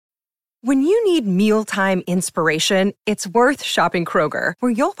When you need mealtime inspiration, it's worth shopping Kroger,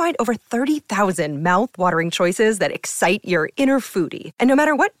 where you'll find over 30,000 mouth-watering choices that excite your inner foodie. And no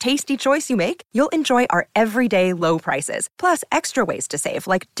matter what tasty choice you make, you'll enjoy our everyday low prices, plus extra ways to save,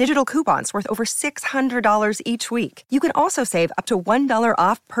 like digital coupons worth over $600 each week. You can also save up to $1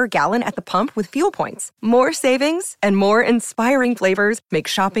 off per gallon at the pump with fuel points. More savings and more inspiring flavors make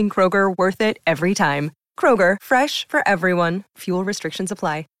shopping Kroger worth it every time. Kroger, fresh for everyone. Fuel restrictions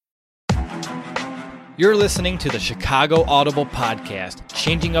apply. You're listening to the Chicago Audible Podcast,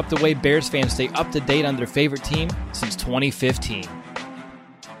 changing up the way Bears fans stay up to date on their favorite team since 2015.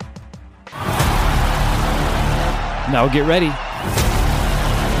 Now get ready,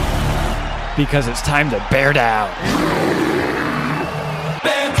 because it's time to bear down.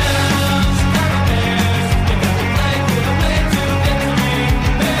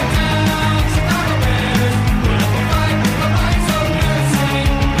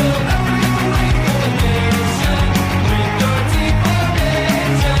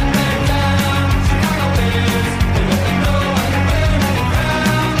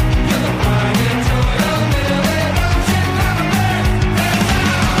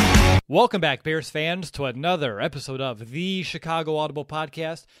 Welcome back, Bears fans, to another episode of the Chicago Audible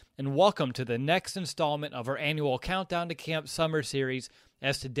Podcast, and welcome to the next installment of our annual Countdown to Camp Summer Series,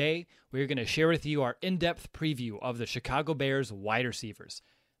 as today we're going to share with you our in-depth preview of the Chicago Bears wide receivers.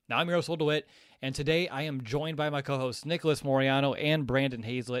 Now, I'm your host, Will DeWitt, and today I am joined by my co-hosts Nicholas Moriano and Brandon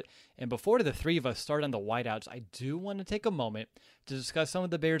Hazlett, and before the three of us start on the wideouts, I do want to take a moment to discuss some of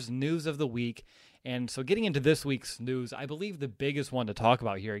the Bears' news of the week. And so getting into this week's news, I believe the biggest one to talk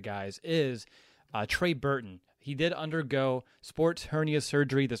about here, guys, is Trey Burton. He did undergo sports hernia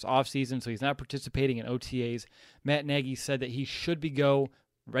surgery this offseason, so he's not participating in OTAs. Matt Nagy said that he should be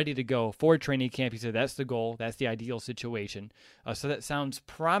ready to go for training camp. He said that's the goal. That's the ideal situation. So that sounds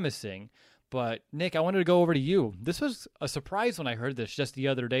promising. But, Nick, I wanted to go over to you. This was a surprise when I heard this just the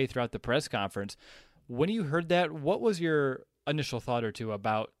other day throughout the press conference. When you heard that, what was your initial thought or two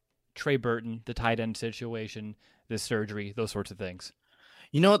about Trey Burton, the tight end situation, this surgery, those sorts of things?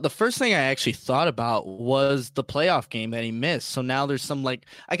 You know what? The first thing I actually thought about was the playoff game that he missed. So now there's some,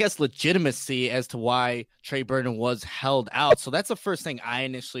 legitimacy as to why Trey Burton was held out. So that's the first thing I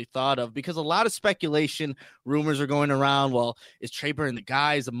initially thought of, because a lot of speculation, rumors are going around. Well, is Trey Burton the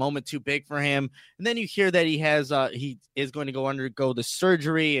guy? Is a moment too big for him? And then you hear that he is going to undergo the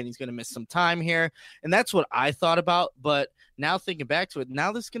surgery and he's going to miss some time here. And that's what I thought about. But now thinking back to it,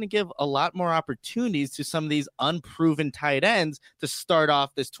 now this is going to give a lot more opportunities to some of these unproven tight ends to start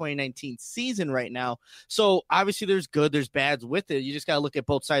off this 2019 season right now. So obviously there's good, there's bads with it. You just got to look at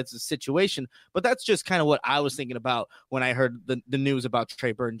both sides of the situation. But that's just kind of what I was thinking about when I heard the news about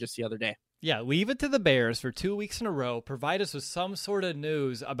Trey Burton just the other day. Yeah, leave it to the Bears for 2 weeks in a row. Provide us with some sort of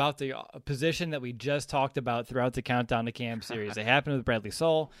news about the position that we just talked about throughout the Countdown to Camp series. It happened with Bradley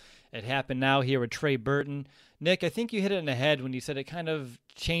Sowell. It happened now here with Trey Burton. Nick, I think you hit it in the head when you said it kind of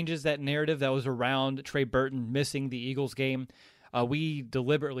changes that narrative that was around Trey Burton missing the Eagles game. We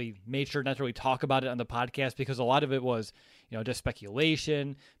deliberately made sure not to really talk about it on the podcast because a lot of it was, just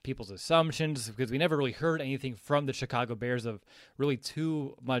speculation, people's assumptions, because we never really heard anything from the Chicago Bears of really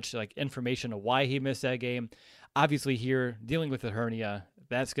too much information of why he missed that game. Obviously here, dealing with the hernia,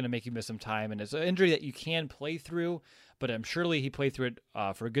 that's going to make you miss some time, and it's an injury that you can play through, but surely he played through it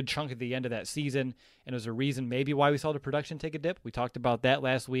for a good chunk at the end of that season, and there's a reason maybe why we saw the production take a dip. We talked about that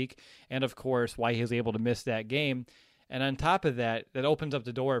last week, and of course, why he was able to miss that game. And on top of that, that opens up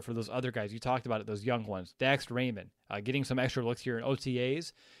the door for those other guys. You talked about it, those young ones. Dax Raymond, getting some extra looks here in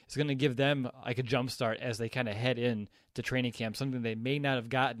OTAs is going to give them a jump start as they kind of head in to training camp, something they may not have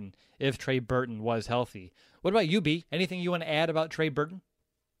gotten if Trey Burton was healthy. What about you, B? Anything you want to add about Trey Burton?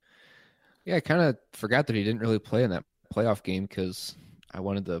 Yeah, I kind of forgot that he didn't really play in that playoff game because I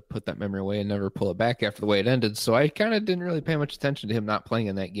wanted to put that memory away and never pull it back after the way it ended. So I kind of didn't really pay much attention to him not playing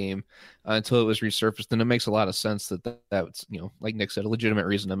in that game until it was resurfaced. And it makes a lot of sense that's, like Nick said, a legitimate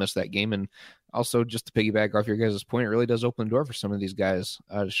reason to miss that game. And also just to piggyback off your guys' point, it really does open the door for some of these guys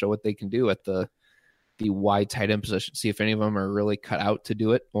to show what they can do at the wide tight end position. See if any of them are really cut out to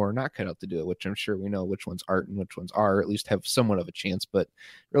do it or not cut out to do it, which I'm sure we know which ones aren't and which ones are, or at least have somewhat of a chance, but it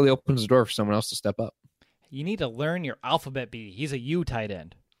really opens the door for someone else to step up. You need to learn your alphabet, B. He's a U tight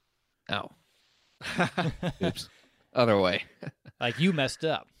end. Oh. Oops. Other way. You messed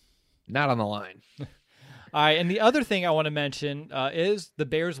up. Not on the line. All right, and the other thing I want to mention is the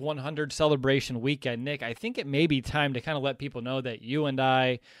Bears 100 celebration weekend. Nick, I think it may be time to kind of let people know that you and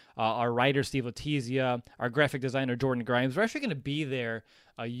I, our writer Steve Letizia, our graphic designer Jordan Grimes, we're actually going to be there.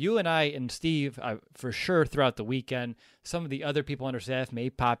 You and I and Steve, for sure, throughout the weekend. Some of the other people on our staff may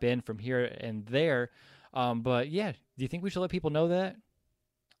pop in from here and there. But yeah, do you think we should let people know that?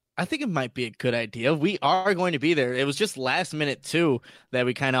 I think it might be a good idea. We are going to be there. It was just last minute too that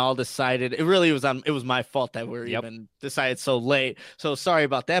we kind of all decided. It really was it was my fault that we're even decided so late. So sorry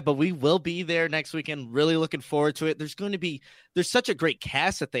about that, but we will be there next weekend. Really looking forward to it. There's such a great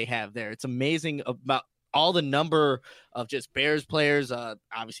cast that they have there. It's amazing about all the number of just Bears players,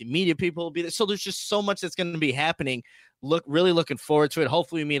 obviously media people will be there. So there's just so much that's going to be happening. Really looking forward to it.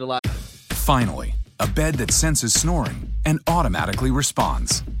 Hopefully we meet a lot. Finally, a bed that senses snoring and automatically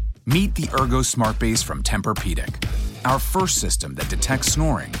responds. Meet the Ergo Smart Base from Tempur-Pedic, our first system that detects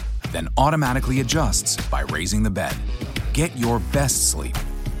snoring, then automatically adjusts by raising the bed. Get your best sleep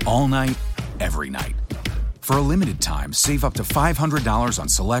all night, every night. For a limited time, save up to $500 on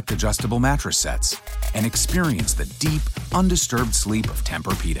select adjustable mattress sets and experience the deep, undisturbed sleep of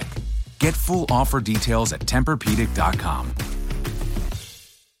Tempur-Pedic. Get full offer details at TempurPedic.com.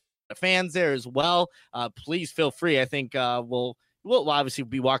 Fans there as well. Please feel free. I think we'll obviously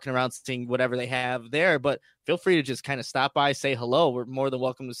be walking around seeing whatever they have there, but feel free to just kind of stop by, say hello. We're more than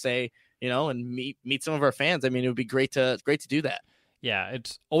welcome to say, and meet some of our fans. I mean, it would be great to do that. Yeah,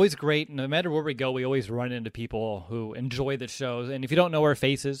 it's always great. No matter where we go, we always run into people who enjoy the shows. And if you don't know our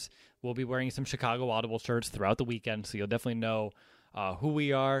faces, we'll be wearing some Chicago Audible shirts throughout the weekend, so you'll definitely know who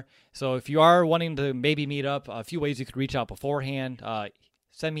we are. So if you are wanting to maybe meet up, a few ways you could reach out beforehand.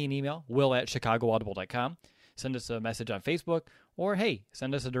 Send me an email, will@chicagoaudible.com. Send us a message on Facebook, or, hey,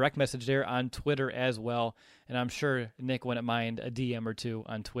 send us a direct message there on Twitter as well. And I'm sure Nick wouldn't mind a DM or two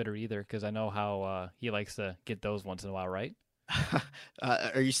on Twitter either, because I know how he likes to get those once in a while, right?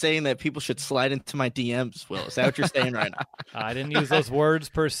 Are you saying that people should slide into my DMs, Will? Is that what you're saying right now? I didn't use those words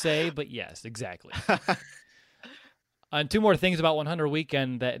per se, but yes, exactly. And two more things about 100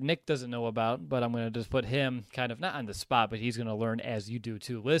 Weekend that Nick doesn't know about, but I'm going to just put him kind of not on the spot, but he's going to learn as you do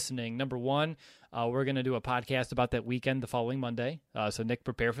too listening. Number one, we're going to do a podcast about that weekend the following Monday. So Nick,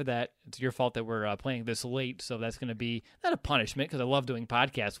 prepare for that. It's your fault that we're playing this late, so that's going to be not a punishment because I love doing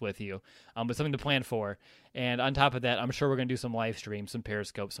podcasts with you, but something to plan for. And on top of that, I'm sure we're going to do some live streams, some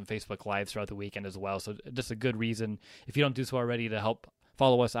Periscope, some Facebook Lives throughout the weekend as well. So just a good reason, if you don't do so already, to help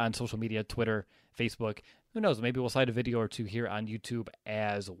follow us on social media, Twitter, Facebook. Who knows? Maybe we'll slide a video or two here on YouTube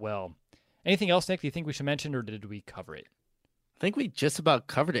as well. Anything else, Nick, do you think we should mention, or did we cover it? I think we just about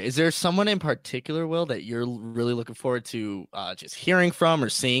covered it. Is there someone in particular, Will, that you're really looking forward to just hearing from or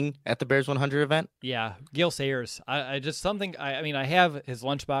seeing at the Bears 100 event? Yeah, Gale Sayers. I have his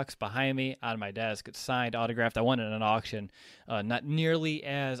lunchbox behind me on my desk. It's signed, autographed. I won it in an auction. Not nearly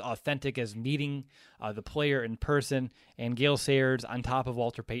as authentic as meeting the player in person. And Gale Sayers, on top of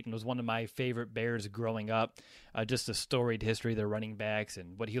Walter Payton, was one of my favorite Bears growing up. Just a storied history of their running backs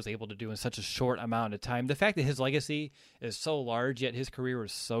and what he was able to do in such a short amount of time. The fact that his legacy is so large, yet his career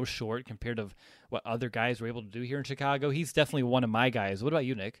was so short compared to what other guys were able to do here in Chicago. He's definitely one of my guys. What about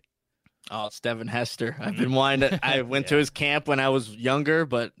you, Nick? Oh, it's Devin Hester. I've been wanting to. I went to his camp when I was younger,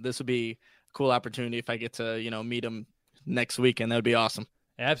 but this would be a cool opportunity if I get to, meet him next weekend. That would be awesome.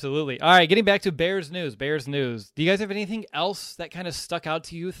 Absolutely. All right, getting back to Bears news. Do you guys have anything else that kind of stuck out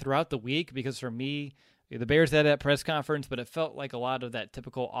to you throughout the week? Because for me, the Bears had that press conference, but it felt like a lot of that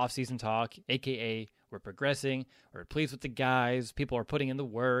typical offseason talk, a.k.a. we're progressing, we're pleased with the guys, people are putting in the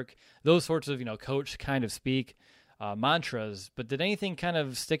work, those sorts of, coach kind of speak mantras. But did anything kind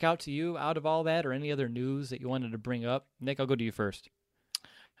of stick out to you out of all that, or any other news that you wanted to bring up? Nick, I'll go to you first.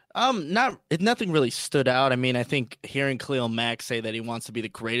 Nothing really stood out. I mean, I think hearing Khalil Mack say that he wants to be the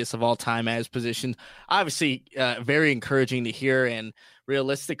greatest of all time at his position, obviously very encouraging to hear. And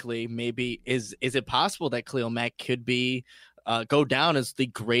realistically, maybe is it possible that Khalil Mack could be go down as the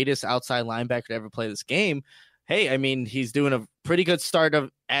greatest outside linebacker to ever play this game? Hey, I mean, he's doing a pretty good start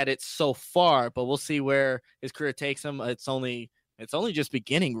at it so far, but we'll see where his career takes him. It's only just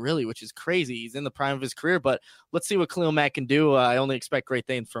beginning, really, which is crazy. He's in the prime of his career, but let's see what Khalil Mack can do. I only expect great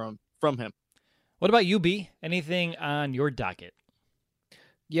things from him. What about you, B? Anything on your docket?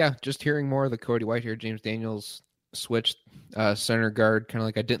 Yeah, just hearing more of the Cody Whitehair, James Daniels switched center guard, kind of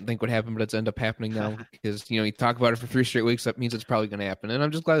like I didn't think would happen, but it's ended up happening now because, you talk about it for 3 straight weeks. That means it's probably going to happen. And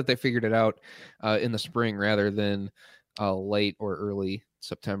I'm just glad that they figured it out in the spring rather than late or early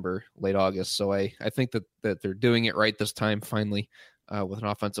September, late August. So I think that they're doing it right this time, finally. with an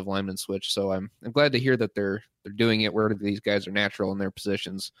offensive lineman switch. So I'm glad to hear that they're doing it where these guys are natural in their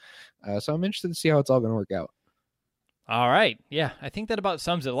positions. So I'm interested to see how it's all going to work out. All right. Yeah, I think that about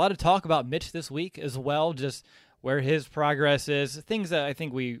sums it. A lot of talk about Mitch this week as well, just where his progress is, things that I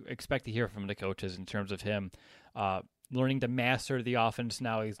think we expect to hear from the coaches in terms of him learning to master the offense.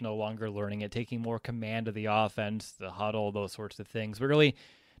 Now he's no longer learning it, taking more command of the offense, the huddle, those sorts of things. But really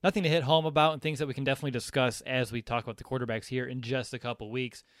nothing to hit home about, and things that we can definitely discuss as we talk about the quarterbacks here in just a couple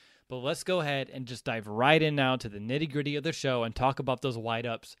weeks. But let's go ahead and just dive right in now to the nitty-gritty of the show and talk about those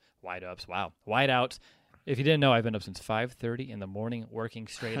wideouts. If you didn't know, I've been up since 5:30 in the morning working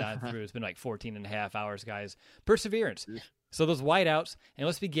straight on through. It's been like 14 and a half hours, guys. Perseverance. So those wideouts, and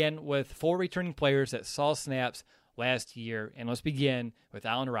let's begin with 4 returning players that saw snaps last year, and let's begin with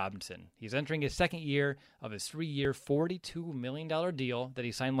Allen Robinson. He's entering his second year of his 3-year, $42 million deal that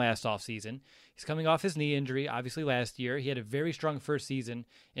he signed last offseason. He's coming off his knee injury, obviously last year. He had a very strong first season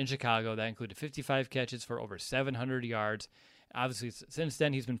in Chicago that included 55 catches for over 700 yards. Obviously, since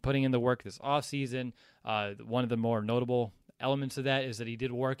then, he's been putting in the work this offseason. One of the more notable elements of that is that he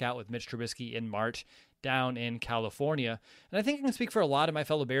did work out with Mitch Trubisky in March down in California. And I think I can speak for a lot of my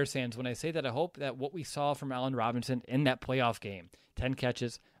fellow Bears fans when I say that I hope that what we saw from Allen Robinson in that playoff game, 10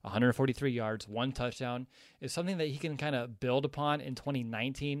 catches, 143 yards, 1 touchdown, is something that he can kind of build upon in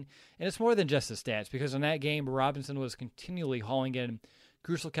 2019. And it's more than just the stats, because in that game, Robinson was continually hauling in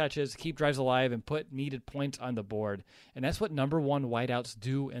crucial catches, keep drives alive, and put needed points on the board. And that's what number one wideouts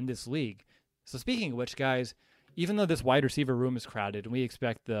do in this league. So speaking of which, guys, even though this wide receiver room is crowded, and we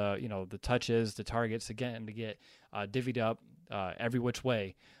expect the touches, the targets again to get divvied up every which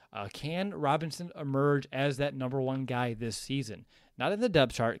way, can Robinson emerge as that number one guy this season? Not in the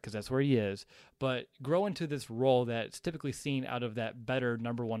depth chart, because that's where he is, but grow into this role that's typically seen out of that better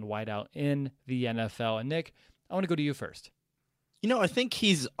number one wideout in the NFL. And Nick, I want to go to you first. I think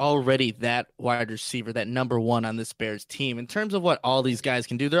he's already that wide receiver, that number one on this Bears team. In terms of what all these guys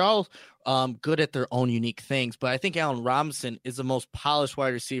can do, they're all good at their own unique things. But I think Allen Robinson is the most polished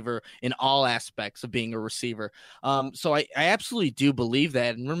wide receiver in all aspects of being a receiver. So I absolutely do believe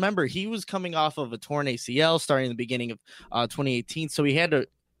that. And remember, he was coming off of a torn ACL starting in the beginning of 2018. So he had to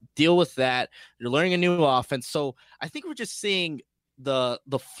deal with that. You're learning a new offense. So I think we're just seeing the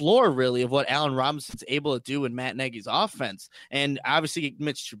floor really of what Allen Robinson's able to do in Matt Nagy's offense. And obviously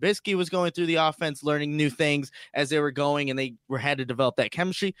Mitch Trubisky was going through the offense, learning new things as they were going, and they had to develop that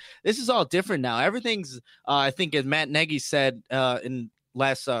chemistry. This is all different now. Everything's I think, as Matt Nagy said in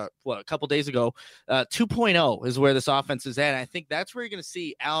last a couple days ago, 2.0 is where this offense is at. And I think that's where you're going to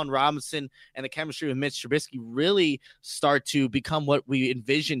see Allen Robinson and the chemistry with Mitch Trubisky really start to become what we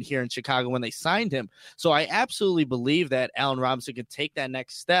envisioned here in Chicago when they signed him. So I absolutely believe that Allen Robinson can take that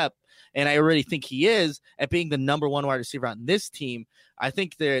next step, and I already think he is, at being the number one wide receiver on this team. I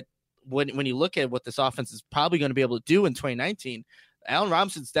think that when you look at what this offense is probably going to be able to do in 2019, Allen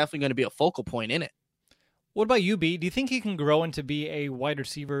Robinson's definitely going to be a focal point in it. What about you, B? Do you think he can grow into be a wide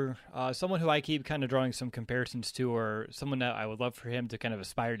receiver, someone who I keep kind of drawing some comparisons to, or someone that I would love for him to kind of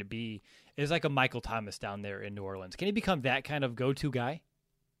aspire to be, is like a Michael Thomas down there in New Orleans? Can he become that kind of go-to guy?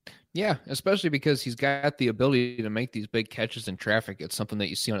 Yeah, especially because he's got the ability to make these big catches in traffic. It's something that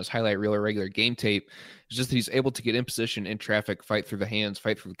you see on his highlight reel or regular game tape. It's just that he's able to get in position in traffic, fight through the hands,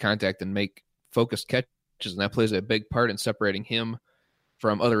 fight through the contact, and make focused catches. And that plays a big part in separating him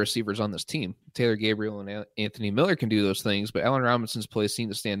from other receivers on this team. Taylor Gabriel and Anthony Miller can do those things, but Allen Robinson's plays seem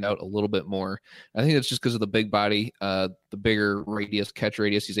to stand out a little bit more. I think that's just because of the big body, the bigger radius, catch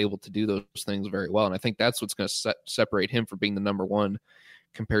radius. He's able to do those things very well, and I think that's what's going to separate him from being the number one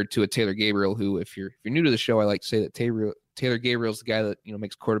compared to a Taylor Gabriel, who, if you're new to the show, I like to say that Taylor Gabriel's the guy that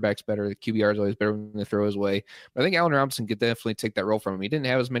makes quarterbacks better. The QBR is always better when they throw his way. But I think Allen Robinson could definitely take that role from him. He didn't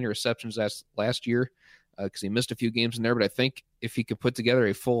have as many receptions as last year, because he missed a few games in there, but I think if he could put together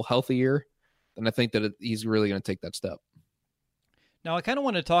a full healthy year, then I think that he's really going to take that step. Now, I kind of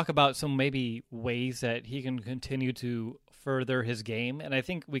want to talk about some maybe ways that he can continue to further his game, and I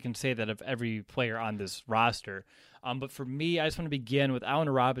think we can say that of every player on this roster. But for me, I just want to begin with Allen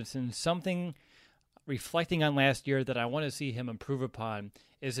Robinson. Something reflecting on last year that I want to see him improve upon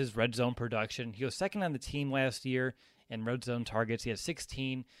is his red zone production. He was second on the team last year in red zone targets. He had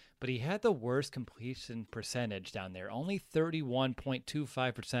 16, but he had the worst completion percentage down there. Only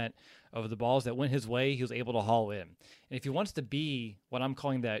 31.25% of the balls that went his way, he was able to haul in. And if he wants to be what I'm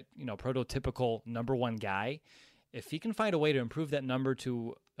calling that, prototypical number one guy, if he can find a way to improve that number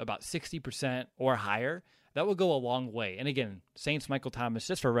to about 60% or higher, that would go a long way. And again, Saints Michael Thomas,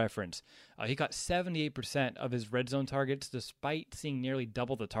 just for reference, he got 78% of his red zone targets despite seeing nearly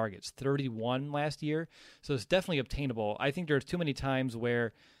double the targets, 31 last year. So it's definitely obtainable. I think there's too many times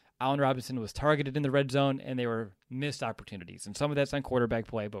where Allen Robinson was targeted in the red zone and they were missed opportunities. And some of that's on quarterback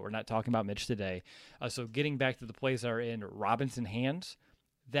play, but we're not talking about Mitch today. So getting back to the plays that are in Robinson's hands,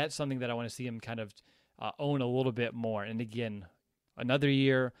 that's something that I want to see him kind of own a little bit more. And again, another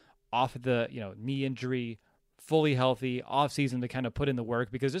year off of the knee injury, fully healthy, off season to kind of put in the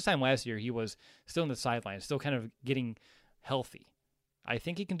work, because this time last year he was still in the sidelines, still kind of getting healthy. I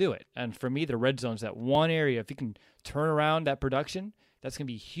think he can do it. And for me, the red zone's that one area. If he can turn around that production, that's going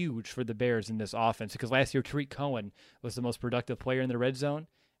to be huge for the Bears in this offense, because last year Tariq Cohen was the most productive player in the red zone.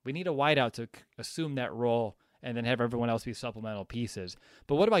 We need a wideout to assume that role and then have everyone else be supplemental pieces.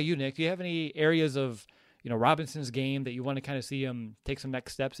 But what about you, Nick? Do you have any areas of Robinson's game that you want to kind of see him take some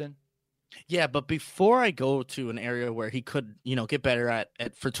next steps in? Yeah, but before I go to an area where he could, get better at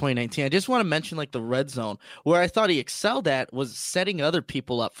for 2019, I just want to mention like the red zone, where I thought he excelled at was setting other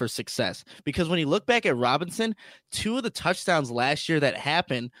people up for success. Because when you look back at Robinson, 2 of the touchdowns last year that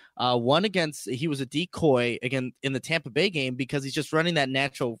happened, one he was a decoy again in the Tampa Bay game because he's just running that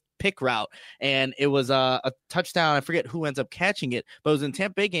natural pick route, and it was a touchdown. I forget who ends up catching it, but it was in the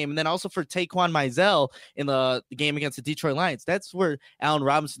Tampa Bay game. And then also for Taquan Mizell in the game against the Detroit Lions. That's where Allen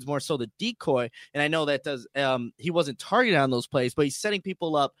Robinson's more so the decoy. And I know that he wasn't targeted on those plays, but he's setting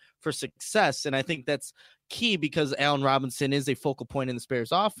people up for success. And I think that's key because Allen Robinson is a focal point in the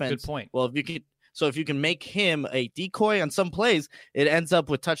Bears offense. Good point. Well, if you can make him a decoy on some plays, it ends up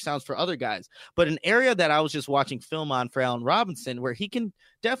with touchdowns for other guys. But an area that I was just watching film on for Allen Robinson, where he can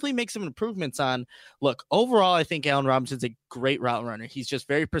definitely make some improvements on. Look, overall, I think Allen Robinson's a great route runner. He's just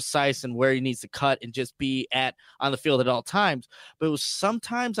very precise in where he needs to cut and just be on the field at all times. But it was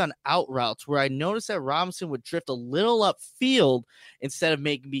sometimes on out routes where I noticed that Robinson would drift a little upfield instead of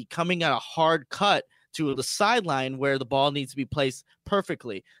coming on a hard cut to the sideline where the ball needs to be placed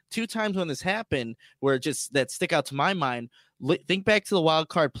perfectly. 2 times when this happened where that stick out to my mind. Think back to the wild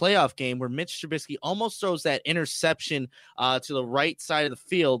card playoff game where Mitch Trubisky almost throws that interception to the right side of the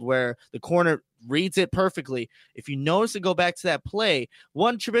field where the corner reads it perfectly. If you notice and go back to that play,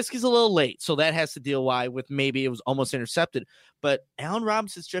 Trubisky's a little late, so that has to deal with maybe it was almost intercepted. But Allen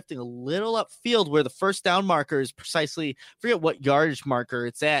Robinson's drifting a little upfield where the first down marker is precisely, forget what yardage marker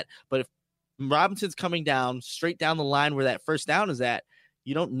it's at, but if Robinson's coming down straight down the line where that first down is at,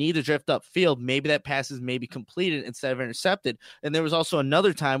 you don't need to drift upfield. Maybe that pass is completed instead of intercepted. And there was also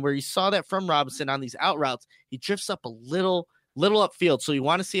another time where you saw that from Robinson on these out routes. He drifts up a little upfield. So you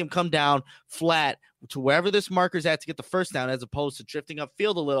want to see him come down flat to wherever this marker's at to get the first down, as opposed to drifting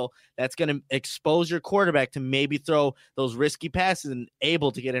upfield a little. That's going to expose your quarterback to maybe throw those risky passes and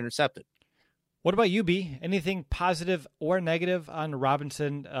able to get intercepted. What about you, B? Anything positive or negative on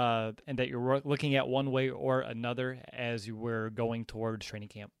Robinson and that you're looking at one way or another as you were going towards training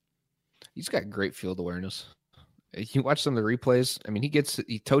camp? He's got great field awareness. You watch some of the replays. I mean,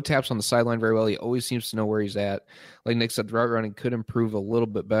 he toe taps on the sideline very well. He always seems to know where he's at. Like Nick said, the route running could improve a little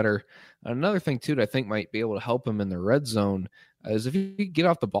bit better. Another thing, too, that I think might be able to help him in the red zone is if you get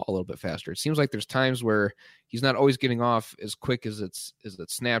off the ball a little bit faster. It seems like there's times where he's not always getting off as quick as it's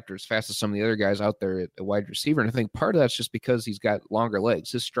snapped or as fast as some of the other guys out there at wide receiver. And I think part of that's just because he's got longer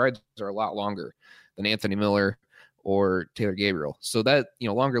legs. His strides are a lot longer than Anthony Miller or Taylor Gabriel. So that,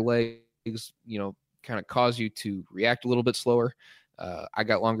 longer legs, kind of cause you to react a little bit slower. I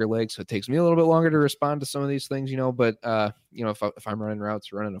got longer legs, so it takes me a little bit longer to respond to some of these things, but if I'm running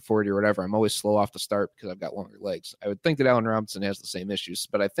routes, running a 40 or whatever, I'm always slow off the start because I've got longer legs. I would think that Allen Robinson has the same issues,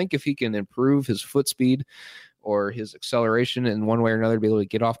 but I think if he can improve his foot speed or his acceleration in one way or another, be able to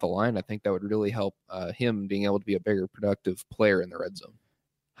get off the line, I think that would really help him being able to be a bigger productive player in the red zone.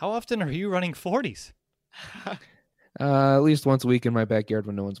 How often are you running 40s? At least once a week in my backyard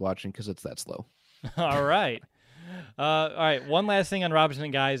when no one's watching because it's that slow. All right. All right. One last thing on Robinson,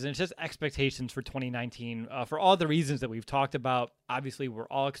 guys, and it's just expectations for 2019. For all the reasons that we've talked about, obviously we're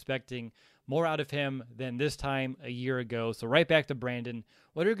all expecting more out of him than this time a year ago. So right back to Brandon,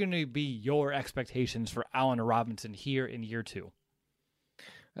 what are going to be your expectations for Allen Robinson here in year 2?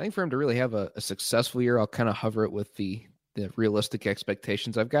 I think for him to really have a successful year, I'll kind of hover it with the realistic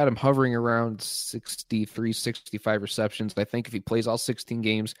expectations. I've got him hovering around 63, 65 receptions. I think if he plays all 16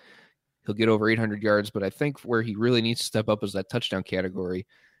 games, he'll get over 800 yards, but I think where he really needs to step up is that touchdown category.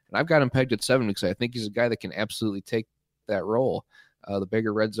 And I've got him pegged at 7 because I think he's a guy that can absolutely take that role. the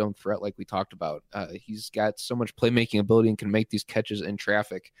bigger red zone threat like we talked about. He's got so much playmaking ability and can make these catches in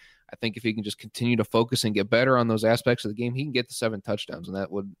traffic. I think if he can just continue to focus and get better on those aspects of the game, he can get to 7 touchdowns, and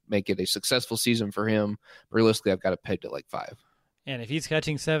that would make it a successful season for him. Realistically, I've got it pegged at like 5. And if he's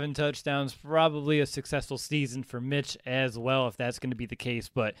catching 7 touchdowns, probably a successful season for Mitch as well, if that's going to be the case.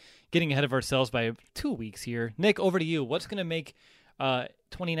 But getting ahead of ourselves by 2 weeks here. Nick, over to you. What's going to make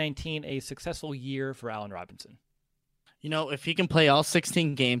 2019 a successful year for Allen Robinson? If he can play all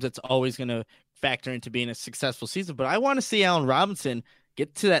 16 games, it's always going to factor into being a successful season. But I want to see Allen Robinson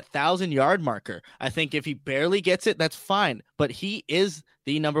get to that 1,000-yard marker. I think if he barely gets it, that's fine. But he is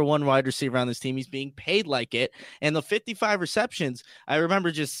the number 1 wide receiver on this team. He's being paid like it. And the 55 receptions, I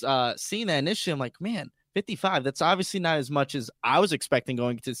remember just seeing that initially. I'm like, man, 55, that's obviously not as much as I was expecting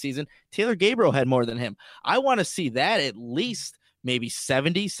going into the season. Taylor Gabriel had more than him. I want to see that at least maybe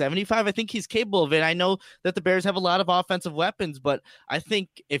 70, 75. I think he's capable of it. I know that the Bears have a lot of offensive weapons, but I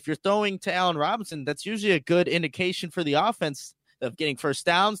think if you're throwing to Allen Robinson, that's usually a good indication for the offense of getting first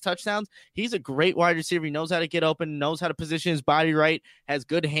downs, touchdowns. He's a great wide receiver. He knows how to get open, knows how to position his body right, has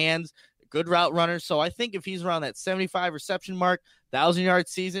good hands, good route runner. So I think if he's around that 75 reception mark, 1,000-yard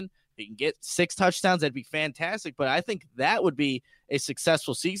season, if he can get 6 touchdowns, that'd be fantastic. But I think that would be a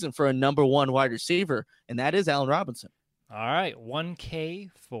successful season for a number 1 wide receiver, and that is Allen Robinson. All right,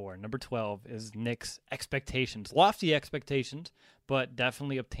 1K for number 12 is Nick's expectations. Lofty expectations, but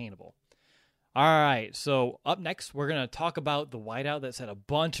definitely obtainable. All right, so up next, we're going to talk about the wideout that set a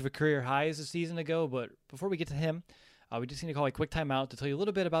bunch of career highs a season ago. But before we get to him, we just need to call a quick timeout to tell you a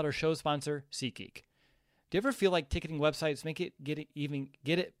little bit about our show sponsor, SeatGeek. Do you ever feel like ticketing websites making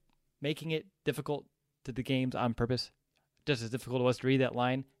it difficult to the games on purpose? Just as difficult it was to read that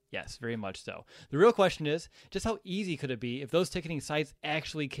line? Yes, very much so. The real question is, just how easy could it be if those ticketing sites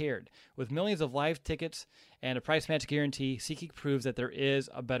actually cared? With millions of live tickets and a price match guarantee, SeatGeek proves that there is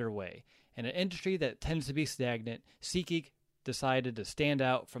a better way. In an industry that tends to be stagnant, SeatGeek decided to stand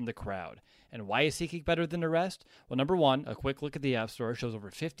out from the crowd. And why is SeatGeek better than the rest? Well, number 1, a quick look at the App Store shows over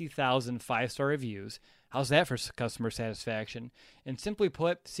 50,000 5-star reviews. How's that for customer satisfaction? And simply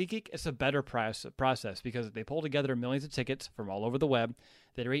put, SeatGeek is a better process because they pull together millions of tickets from all over the web.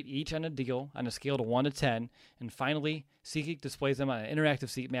 They rate each on a deal on a scale to 1 to 10. And finally, SeatGeek displays them on an interactive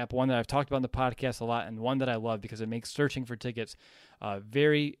seat map, one that I've talked about on the podcast a lot and one that I love because it makes searching for tickets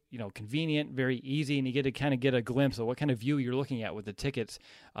very convenient, very easy, and you get to kind of get a glimpse of what kind of view you're looking at with the tickets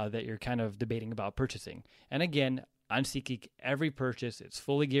that you're kind of debating about purchasing. And again, on SeatGeek, every purchase is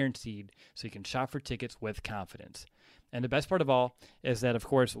fully guaranteed, so you can shop for tickets with confidence. And the best part of all is that, of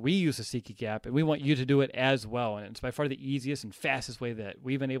course, we use the SeatGeek app, and we want you to do it as well. And it's by far the easiest and fastest way that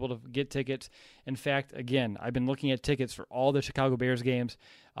we've been able to get tickets. In fact, again, I've been looking at tickets for all the Chicago Bears games.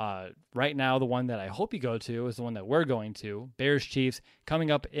 Right now, the one that I hope you go to is the one that we're going to, Bears-Chiefs,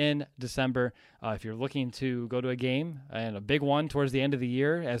 coming up in December. If you're looking to go to a game, and a big one towards the end of the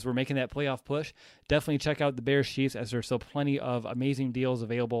year as we're making that playoff push, definitely check out the Bears-Chiefs as there's still plenty of amazing deals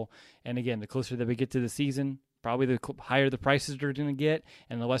available. And again, the closer that we get to the season, probably the higher the prices you're going to get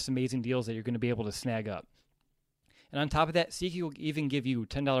and the less amazing deals that you're going to be able to snag up. And on top of that, SeatGeek will even give you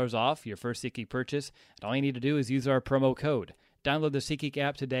 $10 off your first SeatGeek purchase. And all you need to do is use our promo code. Download the SeatGeek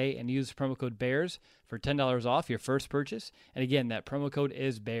app today and use promo code BEARS for $10 off your first purchase. And again, that promo code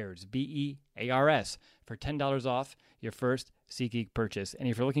is BEARS, BEARS, for $10 off your first SeatGeek purchase. And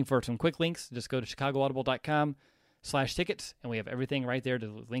if you're looking for some quick links, just go to chicagoaudible.com/tickets, and we have everything right there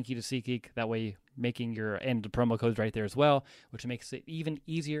to link you to SeatGeek. That way, making and the promo codes right there as well, which makes it even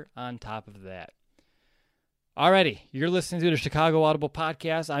easier on top of that. Alrighty, you're listening to the Chicago Audible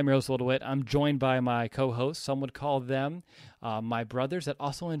Podcast. I'm Roosevelt DeWitt. I'm joined by my co-hosts. Some would call them my brothers that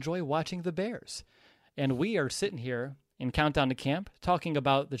also enjoy watching the Bears. And we are sitting here in Countdown to Camp talking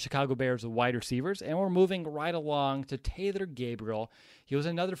about the Chicago Bears wide receivers, and we're moving right along to Taylor Gabriel. He was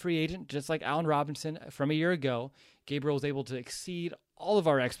another free agent, just like Allen Robinson from a year ago. Gabriel was able to exceed all of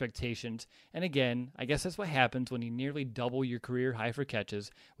our expectations. And again, I guess that's what happens when you nearly double your career high for catches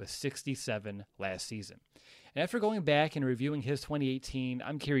with 67 last season. And after going back and reviewing his 2018,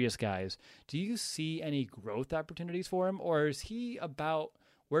 I'm curious, guys, do you see any growth opportunities for him, or is he about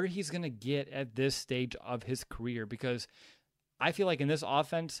where he's going to get at this stage of his career? Because I feel like in this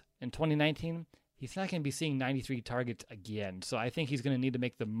offense in 2019, he's not going to be seeing 93 targets again. So I think he's going to need to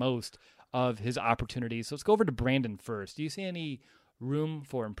make the most of his opportunities. So let's go over to Brandon first. Do you see any room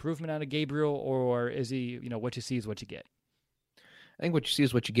for improvement out of Gabriel, or is he, what you see is what you get? I think what you see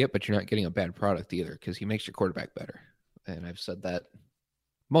is what you get, but you're not getting a bad product either because he makes your quarterback better. And I've said that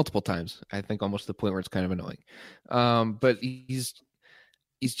multiple times. I think almost to the point where it's kind of annoying. But he's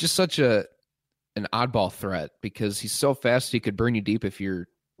just such a an oddball threat because he's so fast he could burn you deep if you're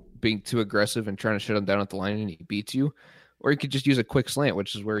being too aggressive and trying to shut him down at the line and he beats you. Or he could just use a quick slant,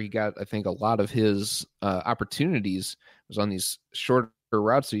 which is where he got, I think, a lot of his opportunities was on these shorter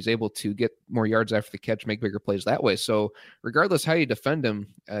routes. So he's able to get more yards after the catch, make bigger plays that way. So regardless how you defend him,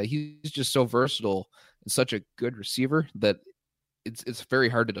 he's just so versatile and such a good receiver that it's very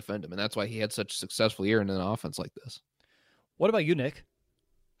hard to defend him. And that's why he had such a successful year in an offense like this. What about you, Nick?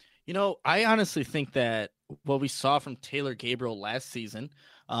 I honestly think that what we saw from Taylor Gabriel last season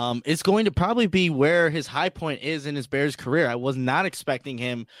is going to probably be where his high point is in his Bears career. I was not expecting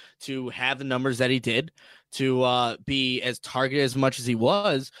him to have the numbers that he did, to be as targeted as much as he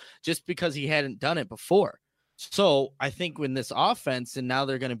was, just because he hadn't done it before. So I think when this offense, and now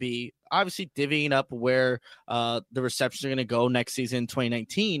they're going to be obviously divvying up where the receptions are going to go next season,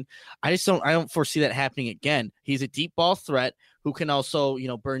 2019. I don't foresee that happening again. He's a deep ball threat who can also,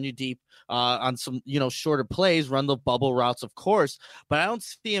 burn you deep on some, shorter plays, run the bubble routes, of course. But I don't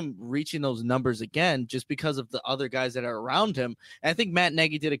see him reaching those numbers again just because of the other guys that are around him. And I think Matt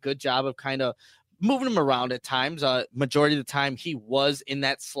Nagy did a good job of kind of moving him around at times. Majority of the time he was in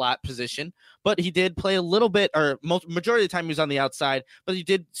that slot position, but he did play a little bit, or majority of the time he was on the outside, but you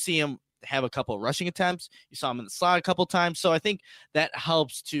did see him have a couple of rushing attempts. You saw him in the slot a couple of times. So I think that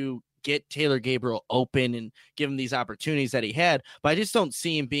helps to get Taylor Gabriel open and give him these opportunities that he had. But I just don't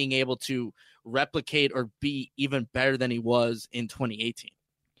see him being able to replicate or be even better than he was in 2018.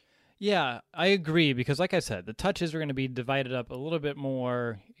 Yeah, I agree, because like I said, the touches are going to be divided up a little bit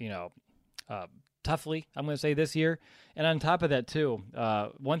more, toughly, I'm going to say, this year. And on top of that, too,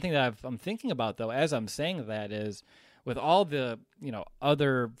 one thing that I'm thinking about, though, as I'm saying that, is with all the,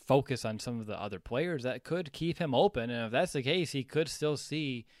 other focus on some of the other players, that could keep him open. And if that's the case, he could still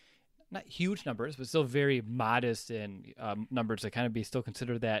see not huge numbers, but still very modest in numbers that kind of be still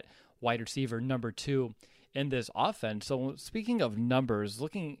considered that wide receiver number 2 in this offense. So speaking of numbers,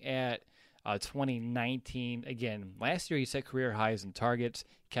 looking at 2019, again, last year he set career highs in targets,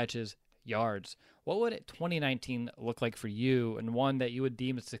 catches, yards. What would 2019 look like for you, and one that you would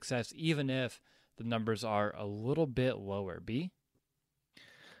deem a success even if the numbers are a little bit lower? B?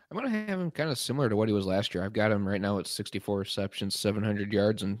 I'm going to have him kind of similar to what he was last year. I've got him right now at 64 receptions, 700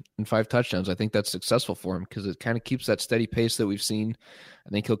 yards, and 5 touchdowns. I think that's successful for him because it kind of keeps that steady pace that we've seen. I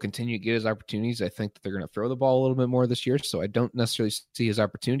think he'll continue to get his opportunities. I think that they're going to throw the ball a little bit more this year, so I don't necessarily see his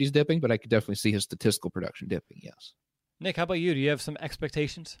opportunities dipping, but I could definitely see his statistical production dipping, yes. Nick, how about you? Do you have some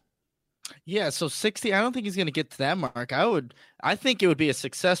expectations? Yeah, so 60, I don't think he's going to get to that mark. I think it would be a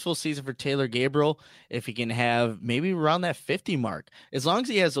successful season for Taylor Gabriel if he can have maybe around that 50 mark. As long as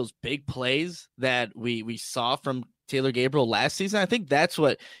he has those big plays that we saw from Taylor Gabriel last season, I think that's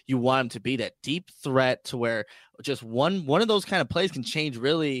what you want him to be, that deep threat to where just one of those kind of plays can change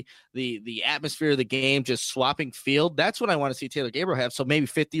really the atmosphere of the game, just swapping field. That's what I want to see Taylor Gabriel have. So maybe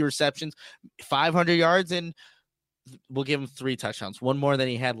 50 receptions, 500 yards, and we'll give him 3 touchdowns, one more than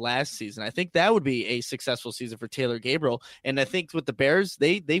he had last season. I think that would be a successful season for Taylor Gabriel. And I think with the Bears,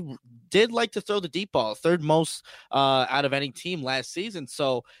 they did like to throw the deep ball, third most out of any team last season.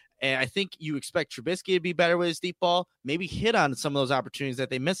 So and I think you expect Trubisky to be better with his deep ball, maybe hit on some of those opportunities that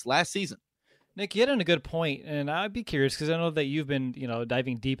they missed last season. Nick, you hit on a good point, and I'd be curious because I know that you've been,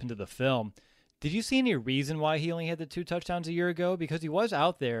 diving deep into the film. Did you see any reason why he only had the 2 touchdowns a year ago? Because he was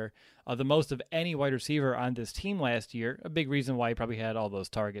out there the most of any wide receiver on this team last year. A big reason why he probably had all those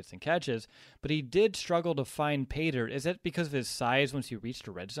targets and catches. But he did struggle to find pay dirt. Is that because of his size once you reached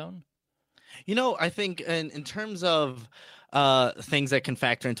the red zone? I think in terms of things that can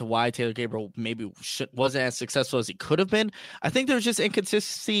factor into why Taylor Gabriel maybe wasn't as successful as he could have been, I think there was just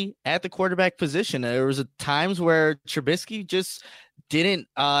inconsistency at the quarterback position. There was times where Trubisky just didn't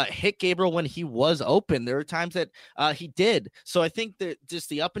hit Gabriel when he was open. There were times that he did. So I think that just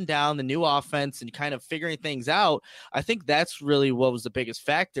the up and down, the new offense, and kind of figuring things out, I think that's really what was the biggest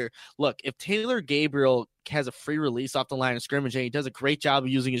factor. Look, if Taylor Gabriel has a free release off the line of scrimmage and he does a great job of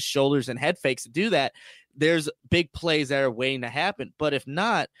using his shoulders and head fakes to do that, there's big plays that are waiting to happen. But if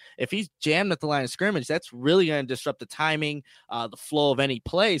not, if he's jammed at the line of scrimmage, that's really going to disrupt the timing, the flow of any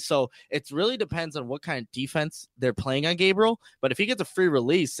play. So it really depends on what kind of defense they're playing on Gabriel. But if he gets a free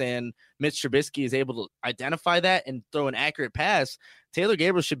release and Mitch Trubisky is able to identify that and throw an accurate pass, Taylor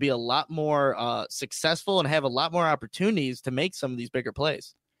Gabriel should be a lot more successful and have a lot more opportunities to make some of these bigger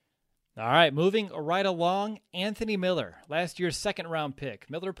plays. All right, moving right along, Anthony Miller, last year's second-round pick.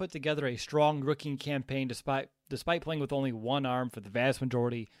 Miller put together a strong rookie campaign despite playing with only one arm for the vast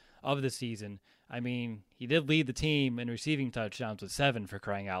majority of the season. I mean, he did lead the team in receiving touchdowns with 7, for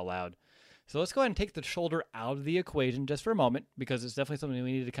crying out loud. So let's go ahead and take the shoulder out of the equation just for a moment, because it's definitely something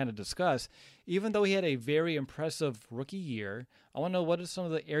we need to kind of discuss. Even though he had a very impressive rookie year, I want to know what are some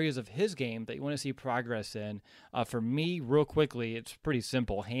of the areas of his game that you want to see progress in. For me, real quickly, it's pretty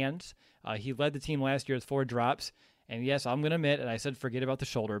simple. Hands. He led the team last year with 4 drops. And yes, I'm going to admit, and I said forget about the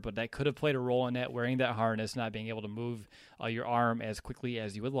shoulder, but that could have played a role in that, wearing that harness, not being able to move your arm as quickly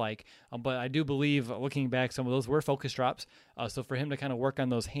as you would like. But I do believe, looking back, some of those were focus drops. So for him to kind of work on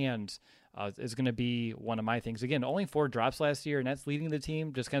those hands is going to be one of my things. Again, only 4 drops last year, and that's leading the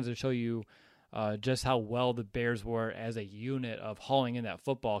team, just kind of to show you just how well the Bears were as a unit of hauling in that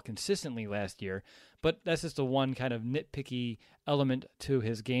football consistently last year. But that's just the one kind of nitpicky element to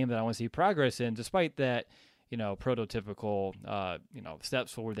his game that I want to see progress in, despite that, prototypical,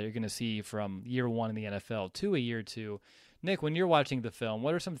 steps forward that you're going to see from year 1 in the NFL to a year 2. Nick, when you're watching the film,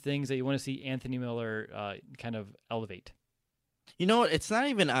 what are some things that you want to see Anthony Miller kind of elevate? You know what? It's not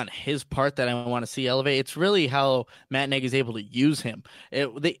even on his part that I want to see elevate. It's really how Matt Nagy is able to use him.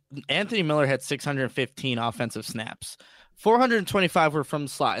 Anthony Miller had 615 offensive snaps. 425 were from the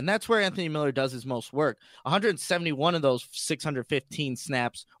slot, and that's where Anthony Miller does his most work. 171 of those 615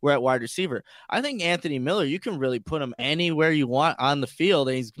 snaps were at wide receiver. I think Anthony Miller, you can really put him anywhere you want on the field,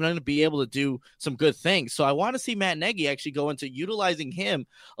 and he's going to be able to do some good things. So I want to see Matt Nagy actually go into utilizing him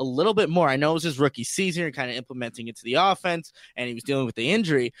a little bit more. I know it was his rookie season, and kind of implementing it to the offense, and he was dealing with the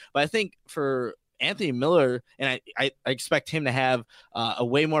injury. But I think for Anthony Miller, and I expect him to have a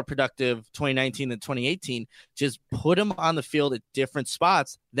way more productive 2019 than 2018. Just put him on the field at different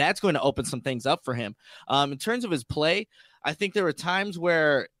spots. That's going to open some things up for him. In terms of his play, I think there were times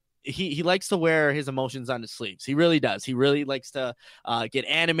where he likes to wear his emotions on his sleeves. He really does. He really likes to get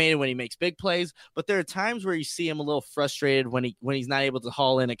animated when he makes big plays. But there are times where you see him a little frustrated when he's not able to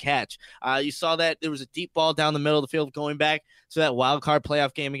haul in a catch. You saw that there was a deep ball down the middle of the field going back to that wild card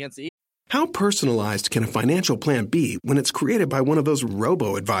playoff game against the Eagles. How personalized can a financial plan be when it's created by one of those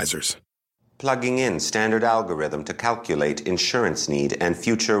robo-advisors? Plugging in standard algorithm to calculate insurance need and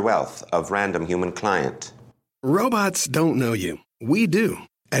future wealth of random human client. Robots don't know you. We do.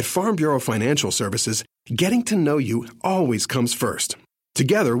 At Farm Bureau Financial Services, getting to know you always comes first.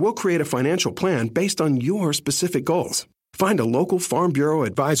 Together, we'll create a financial plan based on your specific goals. Find a local Farm Bureau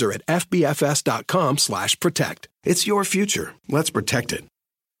advisor at fbfs.com/protect. It's your future. Let's protect it.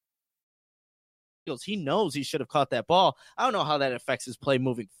 He knows he should have caught that ball. I don't know how that affects his play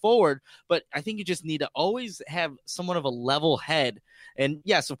moving forward, but I think you just need to always have somewhat of a level head. And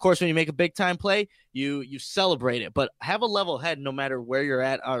yes, of course, when you make a big time play, you celebrate it, but have a level head no matter where you're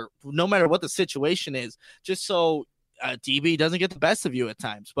at or no matter what the situation is, just so DB doesn't get the best of you at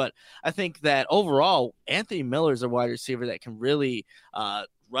times. But I think that overall, Anthony Miller is a wide receiver that can really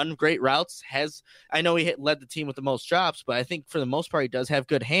run great routes. I know he led the team with the most drops, but I think for the most part, he does have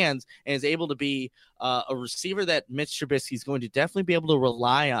good hands and is able to be a receiver that Mitch Trubisky is going to definitely be able to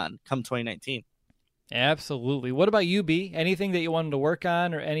rely on come 2019. Absolutely. What about you, B? Anything that you wanted to work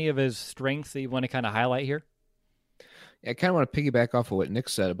on or any of his strengths that you want to kind of highlight here? Yeah, I kind of want to piggyback off of what Nick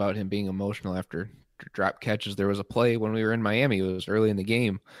said about him being emotional after drop catches. There was a play when we were in Miami. It was early in the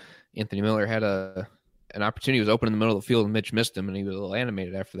game. Anthony Miller had an opportunity. He was open in the middle of the field, and Mitch missed him, and he was a little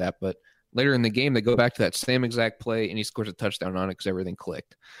animated after that. But later in the game, they go back to that same exact play, and he scores a touchdown on it because everything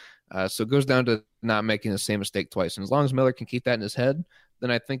clicked. So it goes down to not making the same mistake twice. And as long as Miller can keep that in his head, then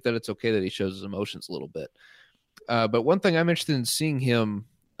I think that it's okay that he shows his emotions a little bit. But one thing I'm interested in seeing him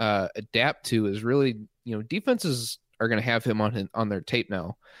adapt to is really, defenses are going to have him on their tape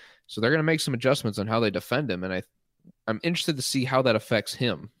now. So they're going to make some adjustments on how they defend him. And I'm interested to see how that affects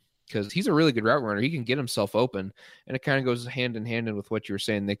him, because he's a really good route runner. He can get himself open, and it kind of goes hand in hand with what you were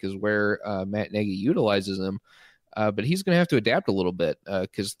saying, Nick, is where Matt Nagy utilizes him. But he's going to have to adapt a little bit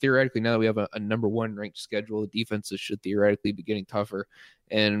because theoretically, now that we have a number 1 ranked schedule, the defenses should theoretically be getting tougher.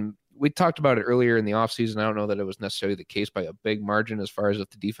 And we talked about it earlier in the offseason. I don't know that it was necessarily the case by a big margin as far as if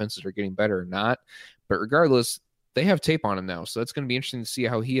the defenses are getting better or not. But regardless, they have tape on him now. So it's going to be interesting to see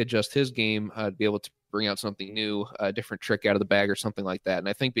how he adjusts his game to be able to bring out something new, a different trick out of the bag or something like that. And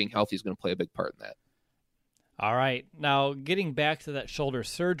I think being healthy is going to play a big part in that. All right. Now, getting back to that shoulder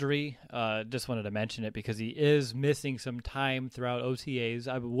surgery, just wanted to mention it because he is missing some time throughout OTAs.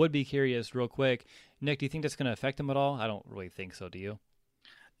 I would be curious real quick. Nick, do you think that's going to affect him at all? I don't really think so. Do you?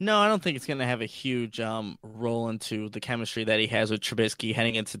 No, I don't think it's going to have a huge role into the chemistry that he has with Trubisky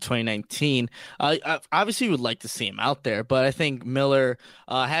heading into 2019. Obviously, we would like to see him out there, but I think Miller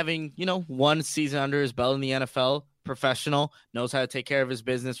having, 1 season under his belt in the NFL, professional, knows how to take care of his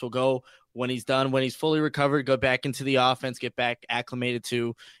business, will go when he's done, when he's fully recovered, go back into the offense, get back acclimated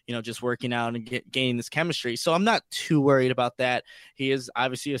to, just working out and gaining this chemistry. So I'm not too worried about that. He is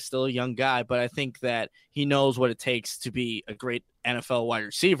obviously still a young guy, but I think that he knows what it takes to be a great NFL wide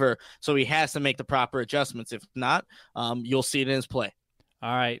receiver. So he has to make the proper adjustments. If not, you'll see it in his play.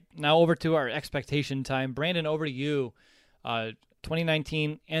 All right. Now over to our expectation time. Brandon, over to you.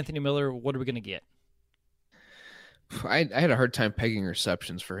 2019, Anthony Miller, what are we going to get? I had a hard time pegging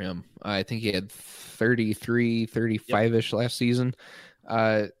receptions for him. I think he had 33, 35-ish last season.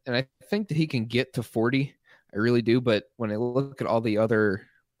 And I think that he can get to 40. I really do. But when I look at all the other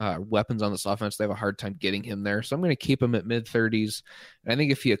weapons on this offense, they have a hard time getting him there. So I'm going to keep him at mid-30s. And I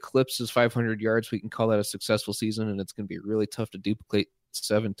think if he eclipses 500 yards, we can call that a successful season, and it's going to be really tough to duplicate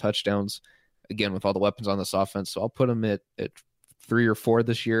 7 touchdowns, again, with all the weapons on this offense. So I'll put him at 3 or 4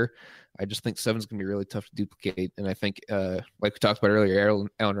 this year. I just think 7's going to be really tough to duplicate. And I think, like we talked about earlier,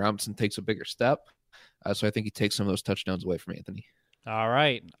 Allen Robinson takes a bigger step. So I think he takes some of those touchdowns away from Anthony. All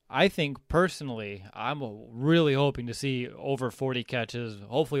right. I think personally, I'm really hoping to see over 40 catches,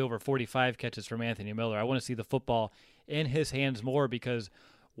 hopefully over 45 catches from Anthony Miller. I want to see the football in his hands more, because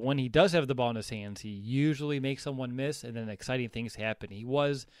when he does have the ball in his hands, he usually makes someone miss, and then exciting things happen. He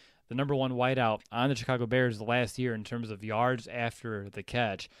was the number 1 wideout on the Chicago Bears the last year in terms of yards after the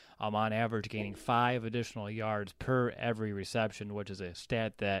catch, on average gaining 5 additional yards per every reception, which is a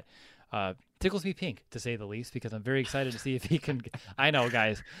stat that tickles me pink, to say the least, because I'm very excited to see if he can. I know,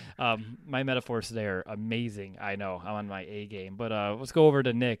 guys, my metaphors today are amazing. I know, I'm on my A game. But let's go over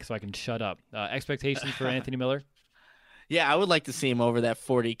to Nick so I can shut up. Expectations for Anthony Miller? Yeah, I would like to see him over that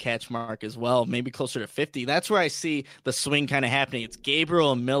 40 catch mark as well, maybe closer to 50. That's where I see the swing kind of happening. It's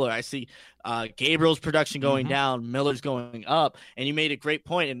Gabriel and Miller. I see Gabriel's production going down, Miller's going up, and you made a great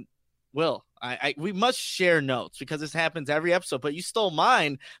point. And Will, we must share notes, because this happens every episode, but you stole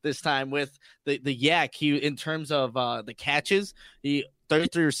mine this time with the yak. He, in terms of the catches, the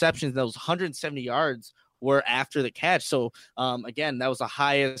 33 receptions, those 170 yards were after the catch. So again, that was the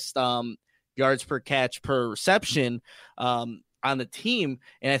highest yards per catch per reception on the team.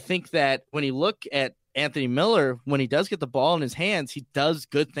 And I think that when you look at Anthony Miller, when he does get the ball in his hands, he does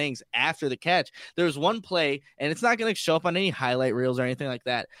good things after the catch. There's one play, and it's not going to show up on any highlight reels or anything like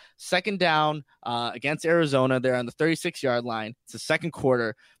that. 2nd down against Arizona. They're on the 36-yard line. It's the second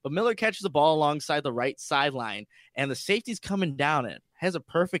quarter, but Miller catches the ball alongside the right sideline, and the safety's coming down and has a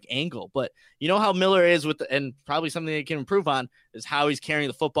perfect angle. But you know how Miller is and probably something they can improve on is how he's carrying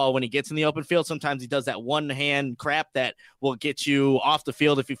the football when he gets in the open field. Sometimes he does that one-hand crap that will get you off the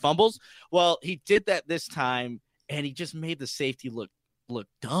field if he fumbles. Well, he did that this time, and he just made the safety look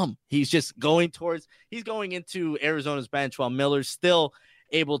dumb. He's going into Arizona's bench while Miller's still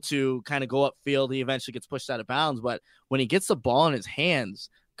able to kind of go upfield. He eventually gets pushed out of bounds, but when he gets the ball in his hands,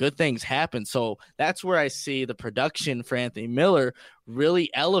 good things happen. So that's where I see the production for Anthony Miller really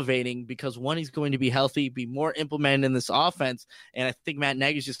elevating, because one, he's going to be healthy, be more implemented in this offense, and I think Matt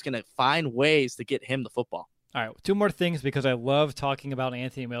Nagy's just going to find ways to get him the football. All right, 2 more things, because I love talking about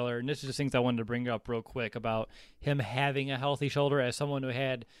Anthony Miller, and this is just things I wanted to bring up real quick about him having a healthy shoulder. As someone who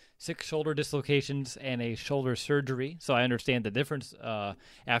had 6 shoulder dislocations and a shoulder surgery, so I understand the difference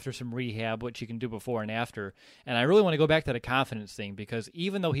after some rehab, what you can do before and after. And I really want to go back to the confidence thing, because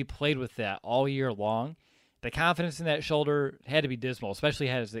even though he played with that all year long, the confidence in that shoulder had to be dismal, especially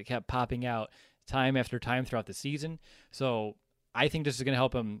as it kept popping out time after time throughout the season. So I think this is going to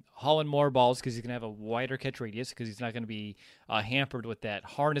help him haul in more balls, because he's going to have a wider catch radius, because he's not going to be hampered with that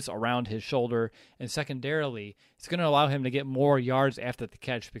harness around his shoulder. And secondarily, it's going to allow him to get more yards after the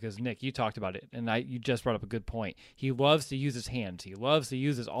catch, because, Nick, you talked about it, and you just brought up a good point. He loves to use his hands. He loves to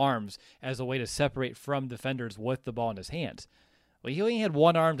use his arms as a way to separate from defenders with the ball in his hands. Well, he only had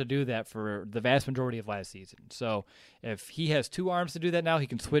 1 arm to do that for the vast majority of last season. So if he has 2 arms to do that now, he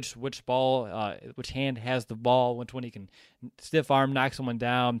can switch which hand has the ball, which one he can stiff arm, knock someone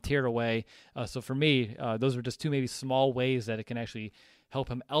down, tear it away. So for me, those are just 2 maybe small ways that it can actually help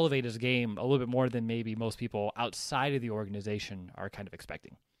him elevate his game a little bit more than maybe most people outside of the organization are kind of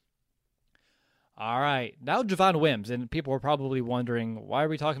expecting. All right, now Javon Wims, and people are probably wondering, why are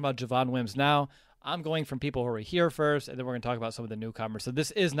we talking about Javon Wims now? I'm going from people who are here first, and then we're going to talk about some of the newcomers. So this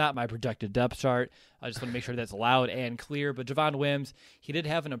is not my projected depth chart. I just want to make sure that's loud and clear. But Javon Wims, he did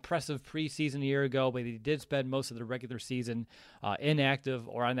have an impressive preseason a year ago, but he did spend most of the regular season inactive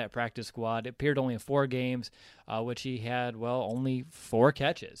or on that practice squad. It appeared only in 4 games, which he had, only 4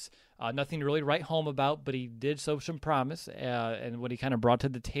 catches. Nothing to really write home about, but he did show some promise and what he kind of brought to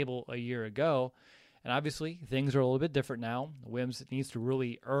the table a year ago. And obviously, things are a little bit different now. Wims needs to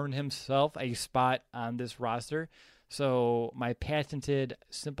really earn himself a spot on this roster. So my patented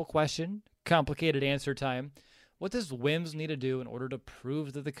simple question, complicated answer time. What does Wims need to do in order to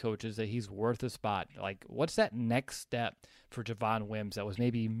prove to the coaches that he's worth a spot? Like, what's that next step for Javon Wims that was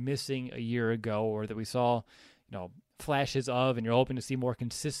maybe missing a year ago, or that we saw, flashes of, and you're hoping to see more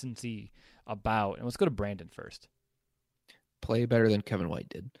consistency about? And let's go to Brandon first. Play better than Kevin White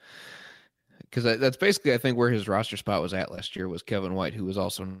did. Because that's basically, I think, where his roster spot was at last year, was Kevin White, who was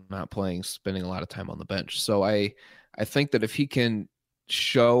also not playing, spending a lot of time on the bench. So I think that if he can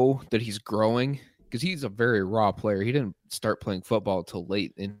show that he's growing, because he's a very raw player. He didn't start playing football until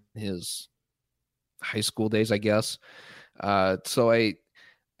late in his high school days, I guess. So I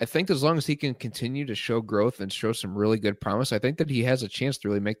think as long as he can continue to show growth and show some really good promise, I think that he has a chance to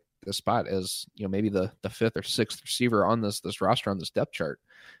really make the spot as, maybe the fifth or sixth receiver on this roster, on this depth chart.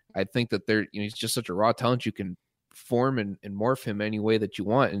 I think that he's just such a raw talent. You can form and morph him any way that you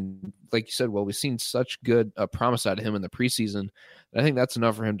want. And like you said, we've seen such good promise out of him in the preseason. I think that's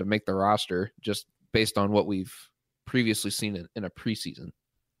enough for him to make the roster, just based on what we've previously seen in a preseason.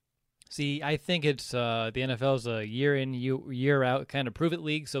 See, I think it's the NFL's a year in, year out kind of prove it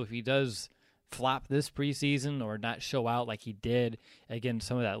league. So if he does flop this preseason or not show out like he did against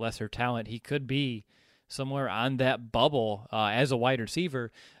some of that lesser talent, he could be somewhere on that bubble as a wide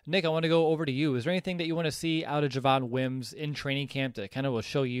receiver. Nick, I want to go over to you. Is there anything that you want to see out of Javon Wims in training camp that kind of will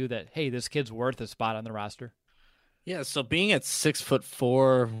show you that, hey, this kid's worth a spot on the roster? Yeah, so being at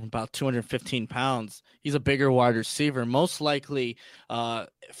 6'4", about 215 pounds, he's a bigger wide receiver. Most likely,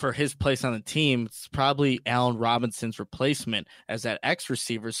 for his place on the team, it's probably Allen Robinson's replacement as that X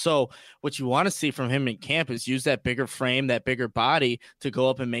receiver. So what you want to see from him in camp is use that bigger frame, that bigger body to go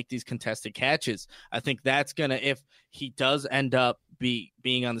up and make these contested catches. I think that's gonna, if he does end up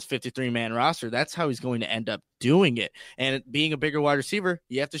being on this 53-man roster, that's how he's going to end up doing it. And being a bigger wide receiver,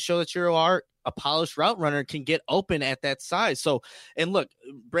 you have to show that you're a polished route runner, can get open at that size. So, and look,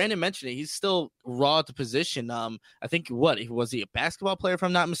 Brandon mentioned it. He's still raw at the position. I think was he a basketball player, if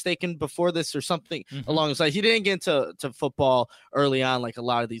I'm not mistaken, before this or something along those lines. He didn't get into football early on like a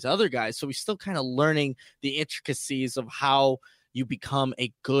lot of these other guys. So he's still kind of learning the intricacies of how you become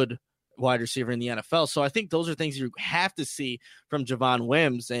a good wide receiver in the NFL. So I think those are things you have to see from Javon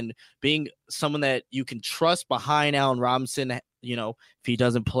Wims, and being someone that you can trust behind Allen Robinson. If he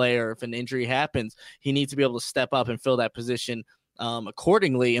doesn't play or if an injury happens, he needs to be able to step up and fill that position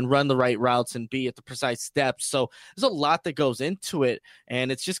accordingly and run the right routes and be at the precise steps. So there's a lot that goes into it,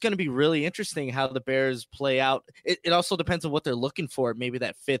 and it's just going to be really interesting how the Bears play out. It also depends on what they're looking for. Maybe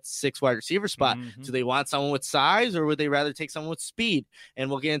that fifth, sixth wide receiver spot. Do they want someone with size, or would they rather take someone with speed? And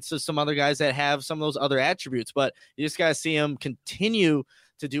we'll get into some other guys that have some of those other attributes, but you just got to see him continue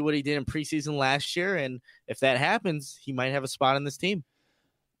to do what he did in preseason last year. And if that happens, he might have a spot on this team.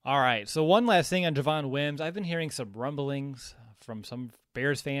 All right. So one last thing on Javon Wims. I've been hearing some rumblings from some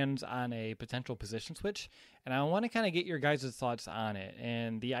Bears fans on a potential position switch, and I want to kind of get your guys' thoughts on it.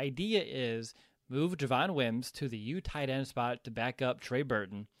 And the idea is move Javon Wims to the U tight end spot to back up Trey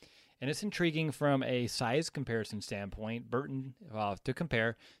Burton. And it's intriguing from a size comparison standpoint. Burton, to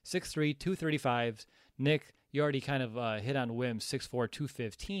compare, 6'3", 235. Nick, you already kind of hit on Wims, 6'4",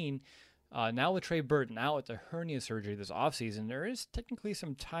 215. Now with Trey Burton out with the hernia surgery this offseason, there is technically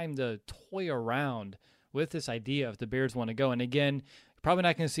some time to toy around with this idea if the Bears want to go. And again, you're probably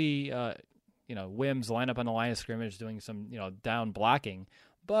not going to see Wims line up on the line of scrimmage doing some down blocking.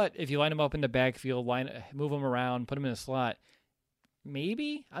 But if you line him up in the backfield, move him around, put him in a slot,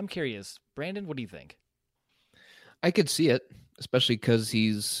 maybe. I'm curious. Brandon, what do you think? I could see it, especially because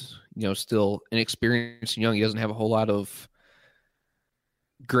he's still inexperienced and young. He doesn't have a whole lot of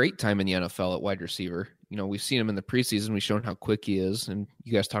great time in the NFL at wide receiver. We've seen him in the preseason. We've shown how quick he is, and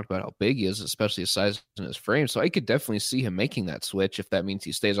you guys talked about how big he is, especially his size and his frame. So I could definitely see him making that switch if that means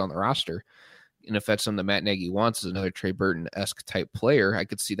he stays on the roster. And if that's something that Matt Nagy wants, is another Trey Burton-esque type player, I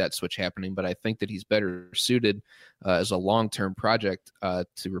could see that switch happening. But I think that he's better suited as a long-term project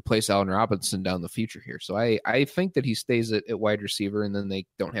to replace Allen Robinson down the future here. So I think that he stays at wide receiver, and then they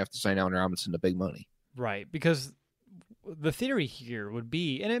don't have to sign Allen Robinson to big money. Right, because the theory here would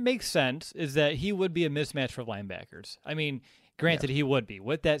be, and it makes sense, is that he would be a mismatch for linebackers. I mean, granted, he would be.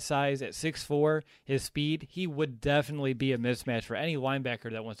 With that size at 6'4", his speed, he would definitely be a mismatch for any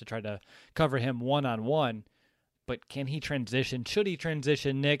linebacker that wants to try to cover him one-on-one. But can he transition? Should he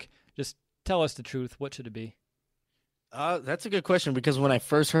transition, Nick? Just tell us the truth. What should it be? That's a good question, because when I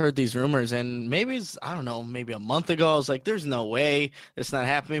first heard these rumors, and maybe a month ago, I was like, there's no way it's not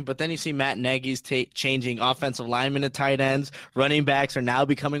happening. But then you see Matt Nagy's changing offensive linemen to tight ends. Running backs are now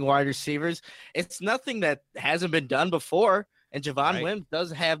becoming wide receivers. It's nothing that hasn't been done before. and Javon Wims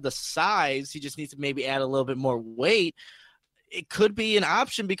does have the size. He just needs to maybe add a little bit more weight. It could be an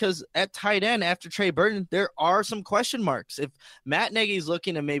option because at tight end after Trey Burton, there are some question marks. If Matt Nagy's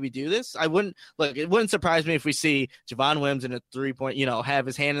looking to maybe do this, it wouldn't surprise me if we see Javon Wims in a 3-point, have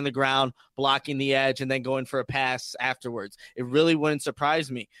his hand in the ground, blocking the edge, and then going for a pass afterwards. It really wouldn't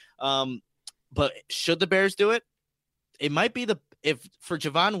surprise me. But should the Bears do it? It might be for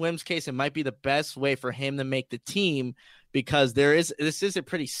Javon Wims' case, it might be the best way for him to make the team because this is a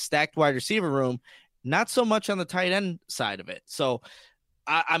pretty stacked wide receiver room. Not so much on the tight end side of it. So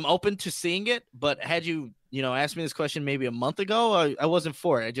I'm open to seeing it, but had you, asked me this question maybe a month ago, I wasn't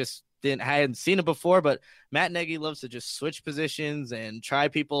for it. I hadn't seen it before, but Matt Nagy loves to just switch positions and try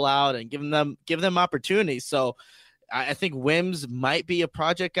people out and give them opportunities. So I think Wims might be a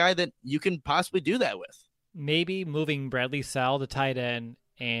project guy that you can possibly do that with. Maybe moving Bradley Sowell to tight end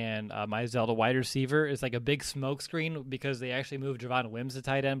and Mizell to wide receiver is like a big smokescreen because they actually moved Javon Wims to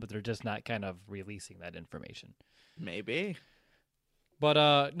tight end, but they're just not kind of releasing that information. Maybe.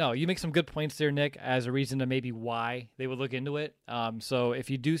 But no, you make some good points there, Nick, as a reason to maybe why they would look into it. So if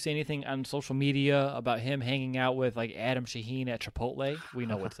you do see anything on social media about him hanging out with like Adam Shaheen at Chipotle, we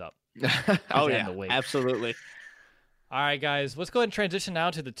know what's up. Oh, yeah, absolutely. All right, guys, let's go ahead and transition now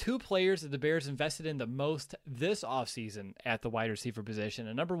to the two players that the Bears invested in the most this offseason at the wide receiver position.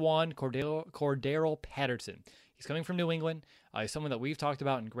 And number one, Cordarrelle Patterson. He's coming from New England. He's someone that we've talked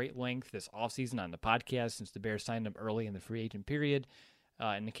about in great length this offseason on the podcast since the Bears signed him early in the free agent period.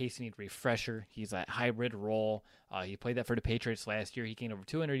 In case you need a refresher, he's a hybrid role. He played that for the Patriots last year. He gained over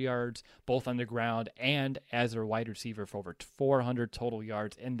 200 yards, both on the ground and as a wide receiver for over 400 total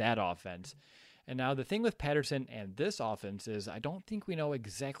yards in that offense. And now the thing with Patterson and this offense is I don't think we know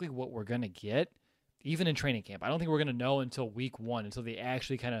exactly what we're going to get, even in training camp. I don't think we're going to know until week one, until they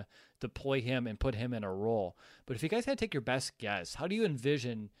actually kind of deploy him and put him in a role. But if you guys had to take your best guess, how do you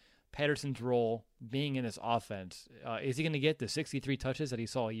envision Patterson's role being in this offense? Is he going to get the 63 touches that he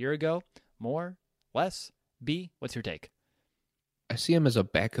saw a year ago? More? Less? B? What's your take? I see him as a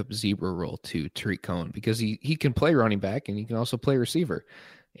backup zebra role to Tariq Cohen because he can play running back and he can also play receiver.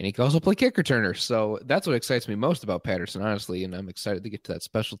 And he can also play kick returner. So that's what excites me most about Patterson, honestly. And I'm excited to get to that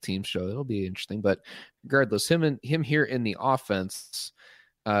special team show. It'll be interesting. But regardless, him here in the offense,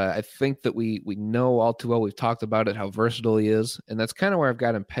 I think that we know all too well. We've talked about it, how versatile he is. And that's kind of where I've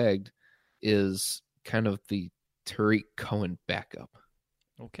got him pegged, is kind of the Tariq Cohen backup.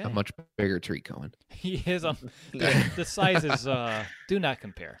 Okay. A much bigger Tariq Cohen. He is. The sizes do not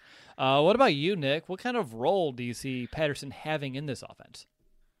compare. What about you, Nick? What kind of role do you see Patterson having in this offense?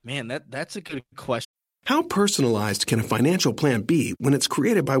 Man, that's a good question. How personalized can a financial plan be when it's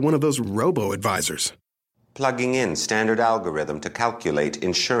created by one of those robo-advisors? Plugging in standard algorithm to calculate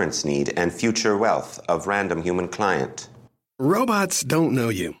insurance need and future wealth of random human client. Robots don't know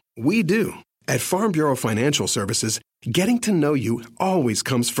you. We do. At Farm Bureau Financial Services, getting to know you always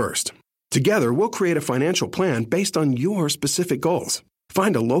comes first. Together, we'll create a financial plan based on your specific goals.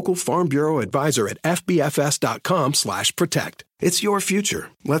 Find a local Farm Bureau advisor at fbfs.com/protect. It's your future.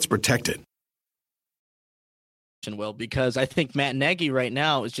 Let's protect it. Will, because I think Matt Nagy right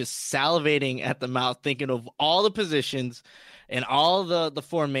now is just salivating at the mouth, thinking of all the positions and all the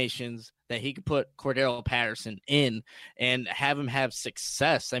formations that he could put Cordarrelle Patterson in and have him have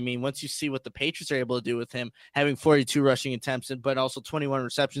success. I mean, once you see what the Patriots are able to do with him, having 42 rushing attempts, but also 21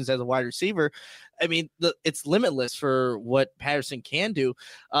 receptions as a wide receiver, I mean, it's limitless for what Patterson can do.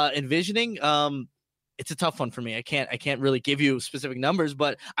 Envisioning, it's a tough one for me. I can't really give you specific numbers,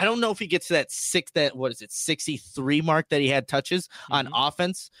 but I don't know if he gets to that 63 mark that he had touches on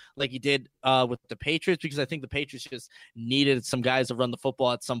offense like he did with the Patriots, because I think the Patriots just needed some guys to run the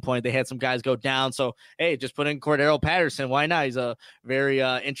football at some point. They had some guys go down. So, hey, just put in Cordarrelle Patterson. Why not? He's a very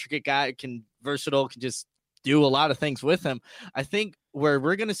intricate guy, versatile, can just do a lot of things with him. I think where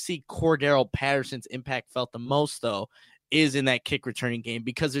we're going to see Cordarrelle Patterson's impact felt the most, though, is in that kick returning game,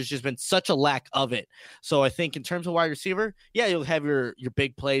 because there's just been such a lack of it. So I think in terms of wide receiver, yeah, you'll have your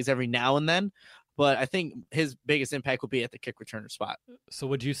big plays every now and then, but I think his biggest impact will be at the kick returner spot. So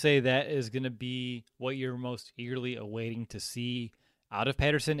would you say that is going to be what you're most eagerly awaiting to see out of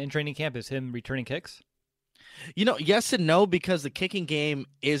Patterson in training camp, is him returning kicks? Yes and no, because the kicking game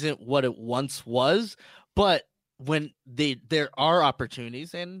isn't what it once was, but when there are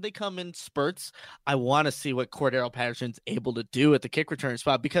opportunities and they come in spurts, I want to see what Cordarrelle Patterson's able to do at the kick return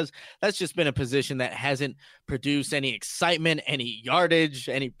spot, because that's just been a position that hasn't produced any excitement, any yardage,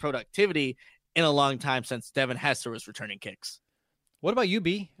 any productivity in a long time since Devin Hester was returning kicks. What about you,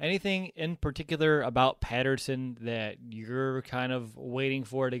 B? Anything in particular about Patterson that you're kind of waiting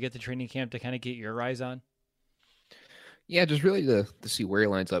for to get to training camp to kind of get your eyes on? Yeah, just really to see where he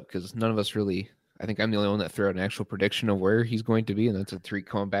lines up, because none of us really. I think I'm the only one that threw out an actual prediction of where he's going to be, and that's a Tariq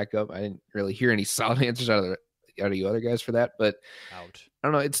Cohen backup. I didn't really hear any solid answers out of you other guys for that, but Ouch. I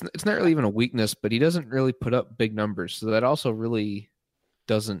don't know. It's not really even a weakness, but he doesn't really put up big numbers, so that also really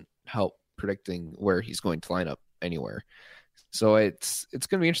doesn't help predicting where he's going to line up anywhere. So it's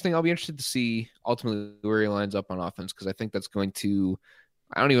going to be interesting. I'll be interested to see ultimately where he lines up on offense, because I think that's going to.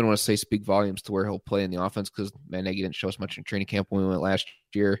 I don't even want to say speak volumes to where he'll play in the offense, because Matt Nagy didn't show us much in training camp when we went last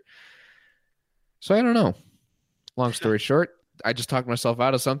year. So I don't know. Long story short, I just talked myself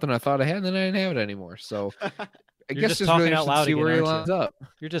out of something I thought I had, and then I didn't have it anymore. So I guess just talking really out loud to see again, where he aren't you? lines up.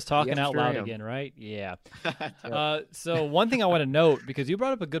 You're just talking Yeah, out sure loud am. again, right? Yeah. So one thing I want to note, because you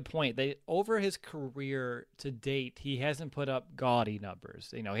brought up a good point, over his career to date, he hasn't put up gaudy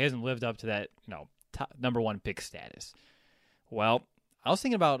numbers. He hasn't lived up to that, top, number one pick status. Well, I was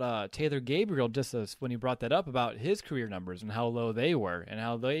thinking about Taylor Gabriel just when he brought that up about his career numbers and how low they were and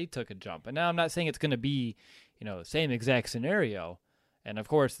how they took a jump. And now I'm not saying it's going to be, the same exact scenario. And of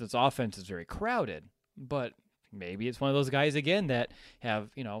course, this offense is very crowded, but maybe it's one of those guys again that have,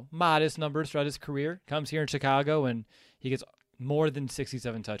 modest numbers throughout his career, comes here in Chicago and he gets more than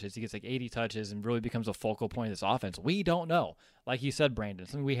 67 touches. He gets like 80 touches and really becomes a focal point of this offense. We don't know. Like you said, Brandon,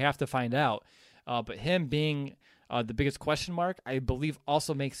 something we have to find out. But him being the biggest question mark, I believe,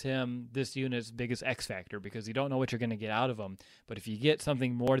 also makes him this unit's biggest X factor, because you don't know what you're going to get out of him. But if you get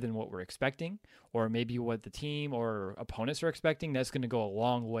something more than what we're expecting, or maybe what the team or opponents are expecting, that's going to go a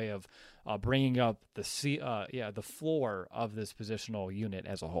long way of bringing up the floor of this positional unit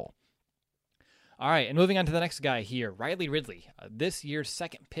as a whole. All right, and moving on to the next guy here, Riley Ridley, this year's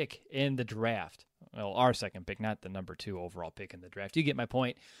second pick in the draft. Well, our second pick, not the number 2 overall pick in the draft. You get my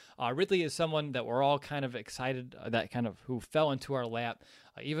point. Ridley is someone that we're all kind of excited, who fell into our lap.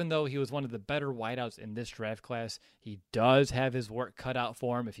 Even though he was one of the better wideouts in this draft class, he does have his work cut out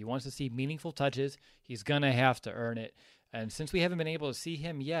for him. If he wants to see meaningful touches, he's going to have to earn it. And since we haven't been able to see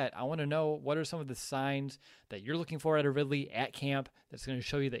him yet, I want to know what are some of the signs that you're looking for out of Ridley at camp that's going to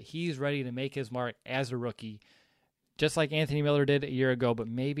show you that he's ready to make his mark as a rookie, just like Anthony Miller did a year ago, but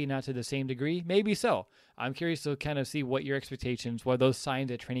maybe not to the same degree. Maybe so. I'm curious to kind of see what your expectations, what those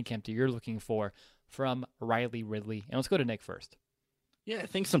signs at training camp that you're looking for from Riley Ridley. And let's go to Nick first. Yeah, I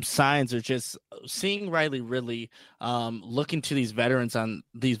think some signs are just seeing Riley Ridley looking to these veteran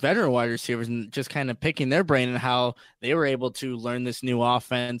wide receivers and just kind of picking their brain and how they were able to learn this new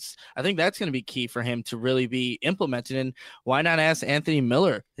offense. I think that's going to be key for him to really be implemented. And why not ask Anthony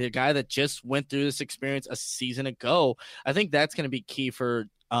Miller, the guy that just went through this experience a season ago? I think that's going to be key for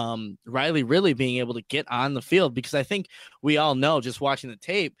Riley Ridley being able to get on the field, because I think we all know, just watching the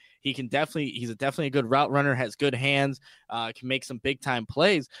tape, he's definitely a good route runner, has good hands, can make some big time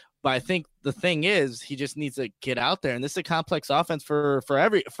plays. But I think the thing is, he just needs to get out there, and this is a complex offense for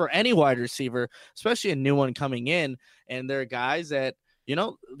any wide receiver, especially a new one coming in. And there are guys that,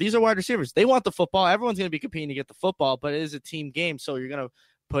 these are wide receivers. They want the football. Everyone's going to be competing to get the football, but it is a team game, so you're going to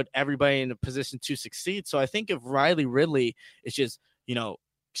put everybody in a position to succeed. So I think if Riley Ridley is just,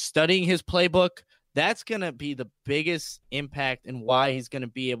 studying his playbook, that's going to be the biggest impact and why he's going to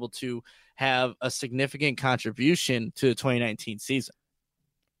be able to have a significant contribution to the 2019 season.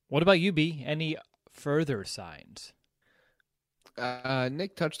 What about you, B? Any further signs?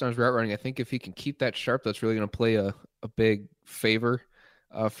 Nick touched on his route running. I think if he can keep that sharp, that's really going to play a big favor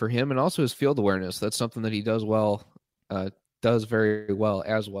for him, and also his field awareness. That's something that he does very well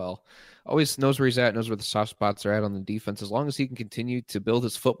as well. Always knows where he's at, knows where the soft spots are at on the defense. As long as he can continue to build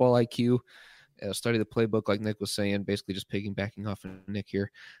his football IQ, study the playbook, like Nick was saying, basically just piggybacking off of Nick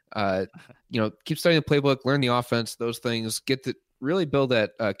here. Keep studying the playbook, learn the offense, those things, get to really build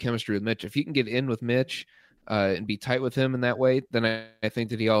that chemistry with Mitch. If he can get in with Mitch and be tight with him in that way, then I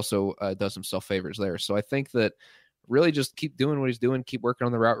think that he also does himself favors there. So I think that really just keep doing what he's doing, keep working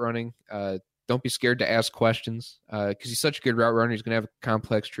on the route running. Don't be scared to ask questions because he's such a good route runner. He's going to have a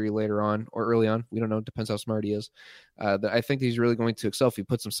complex tree later on or early on. We don't know. Depends how smart he is. That I think he's really going to excel if he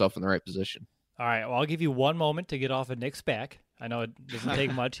puts himself in the right position. All right. Well, I'll give you one moment to get off of Nick's back. I know it doesn't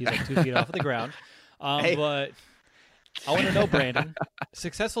take much. He's like 2 feet off of the ground. But I want to know, Brandon,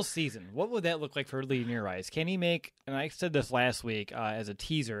 successful season. What would that look like for Ridley in your eyes? Can he make, and I said this last week as a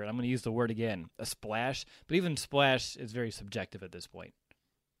teaser, and I'm going to use the word again, a splash. But even splash is very subjective at this point.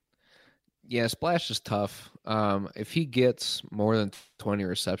 Yeah, splash is tough. If he gets more than 20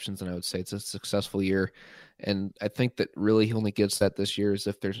 receptions, then I would say it's a successful year. And I think that really he only gets that this year is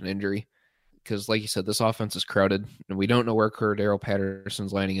if there's an injury. Because like you said, this offense is crowded, and we don't know where Cordero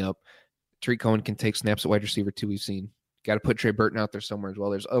Patterson's lining up. Tariq Cohen can take snaps at wide receiver too, we've seen. got to put Trey Burton out there somewhere as well.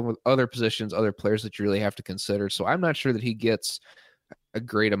 There's other positions, other players that you really have to consider. So I'm not sure that he gets a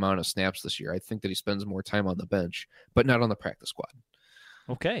great amount of snaps this year. I think that he spends more time on the bench, but not on the practice squad.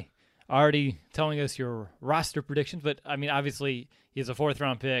 Okay. Already telling us your roster predictions, but I mean, obviously he's a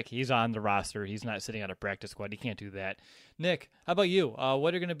 4th-round pick. He's on the roster. He's not sitting on a practice squad. He can't do that. Nick, how about you?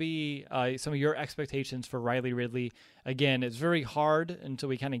 What are going to be some of your expectations for Riley Ridley? Again, it's very hard until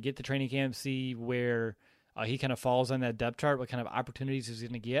we kind of get to training camp, see where he kind of falls on that depth chart, what kind of opportunities he's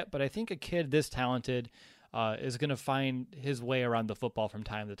going to get. But I think a kid this talented is going to find his way around the football from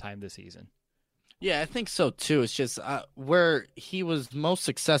time to time this season. Yeah, I think so too. It's just where he was most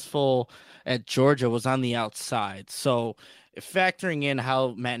successful at Georgia was on the outside. So factoring in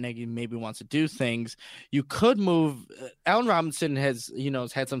how Matt Nagy maybe wants to do things, you could move. Allen Robinson has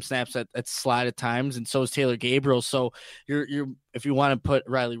had some snaps at slot at times, and so is Taylor Gabriel. So you're if you want to put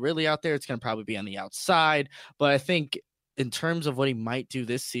Riley Ridley out there, it's going to probably be on the outside. But I think in terms of what he might do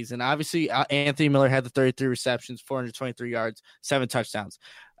this season, obviously Anthony Miller had the 33 receptions, 423 yards, 7 touchdowns.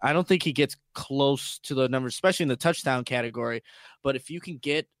 I don't think he gets close to the numbers, especially in the touchdown category. But if you can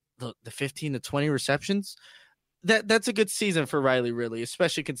get the 15 to 20 receptions, that's a good season for Riley Ridley,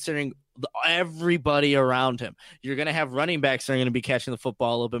 especially considering everybody around him. You're going to have running backs that are going to be catching the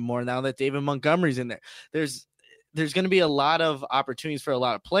football a little bit more now that David Montgomery's in there. There's going to be a lot of opportunities for a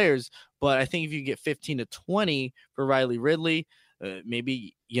lot of players, but I think if you get 15 to 20 for Riley Ridley,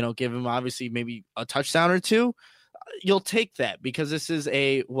 maybe, give him obviously maybe a touchdown or two, you'll take that because this is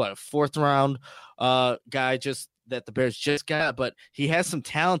a 4th-round guy just that the Bears just got, but he has some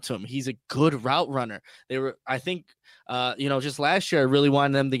talent to him. He's a good route runner. Just last year, I really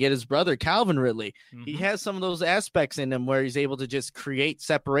wanted them to get his brother, Calvin Ridley. Mm-hmm. He has some of those aspects in him where he's able to just create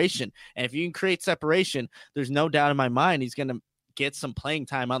separation. And if you can create separation, there's no doubt in my mind he's going to get some playing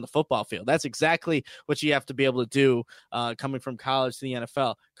time on the football field. That's exactly what you have to be able to do coming from college to the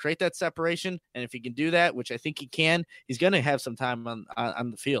NFL. Create that separation, and if he can do that, which I think he can, he's going to have some time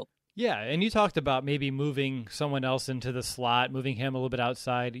on the field. Yeah, and you talked about maybe moving someone else into the slot, moving him a little bit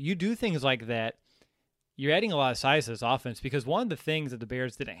outside. You do things like that. You're adding a lot of size to this offense because one of the things that the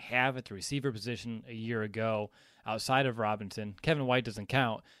Bears didn't have at the receiver position a year ago outside of Robinson, Kevin White doesn't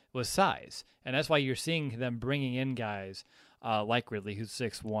count, was size. And that's why you're seeing them bringing in guys like Ridley, who's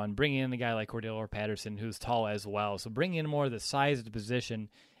 6'1", bringing in a guy like Cordell Patterson, who's tall as well. So bringing in more of the size of the position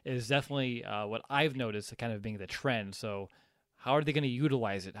is definitely what I've noticed kind of being the trend. So how are they going to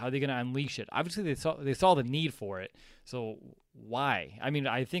utilize it? How are they going to unleash it? Obviously, they saw the need for it. So why? I mean,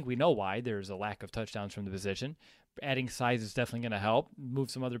 I think we know why. There's a lack of touchdowns from the position. Adding size is definitely going to help. Move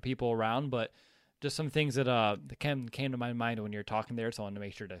some other people around, but just some things that came to my mind when you're talking there, so I wanted to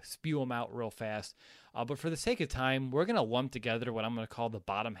make sure to spew them out real fast. But for the sake of time, we're going to lump together what I'm going to call the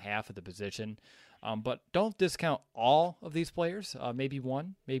bottom half of the position. But don't discount all of these players, maybe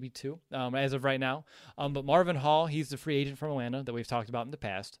one, maybe two, as of right now. But Marvin Hall, he's the free agent from Atlanta that we've talked about in the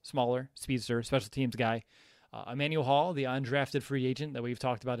past. Smaller, speedster, special teams guy. Emmanuel Hall, the undrafted free agent that we've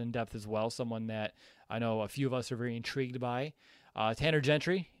talked about in depth as well, someone that I know a few of us are very intrigued by. Tanner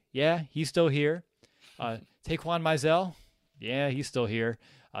Gentry, yeah, he's still here. Taquan Mizell, yeah, he's still here.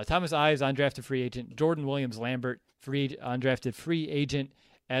 Thomas Ives, undrafted free agent. Jordan Williams-Lambert, undrafted free agent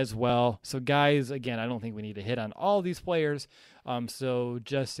as well. So guys, again, I don't think we need to hit on all these players. So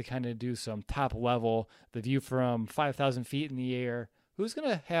just to kind of do some top level, the view from 5,000 feet in the air, who's going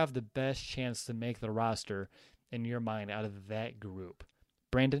to have the best chance to make the roster in your mind out of that group?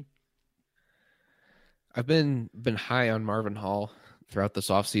 Brandon? I've been high on Marvin Hall throughout this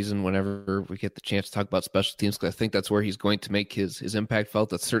offseason whenever we get the chance to talk about special teams, because I think that's where he's going to make his impact felt.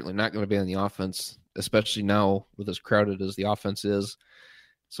 That's certainly not going to be on the offense, especially now with as crowded as the offense is.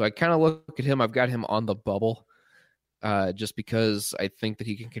 So I kind of look at him. I've got him on the bubble just because I think that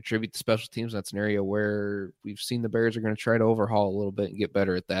he can contribute to special teams. That's an area where we've seen the Bears are going to try to overhaul a little bit and get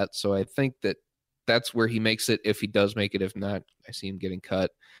better at that. So I think that that's where he makes it if he does make it. If not, I see him getting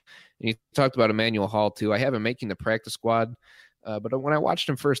cut. And you talked about Emmanuel Hall, too. I have him making the practice squad. But when I watched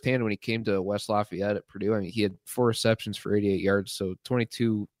him firsthand when he came to West Lafayette at Purdue, I mean, he had 4 receptions for 88 yards, so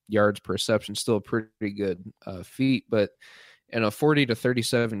 22 yards per reception, still a pretty good feat. But in a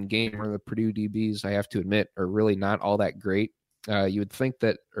 40-37 game where the Purdue DBs, I have to admit, are really not all that great, you would think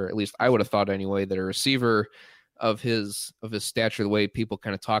that, or at least I would have thought anyway, that a receiver of his stature, the way people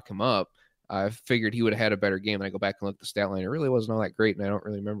kind of talk him up, I figured he would have had a better game. And I go back and look at the stat line. It really wasn't all that great, and I don't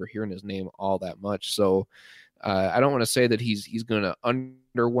really remember hearing his name all that much. So I don't want to say that he's going to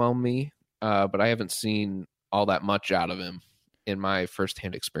underwhelm me, but I haven't seen all that much out of him in my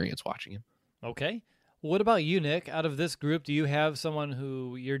firsthand experience watching him. Okay. What about you, Nick? Out of this group, do you have someone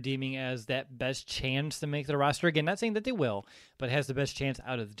who you're deeming as that best chance to make the roster? Again, not saying that they will, but has the best chance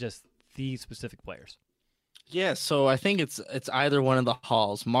out of just these specific players. Yeah, so I think it's either one of the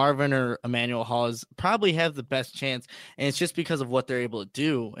Halls. Marvin or Emmanuel Hall probably have the best chance, and it's just because of what they're able to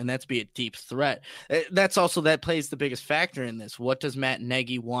do, and that's be a deep threat. That plays the biggest factor in this. What does Matt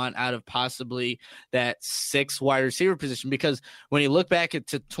Nagy want out of possibly that 6 wide receiver position? Because when you look back to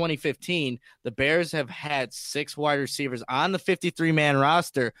 2015, the Bears have had 6 wide receivers on the 53-man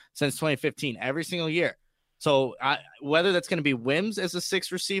roster since 2015, every single year. So whether that's going to be Wims as a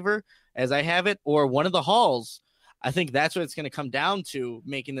 6th receiver, as I have it, or one of the Halls, I think that's what it's going to come down to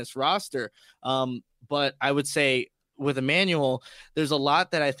making this roster. But I would say with Emmanuel, there's a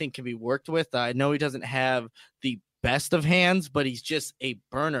lot that I think can be worked with. I know he doesn't have the best of hands, but he's just a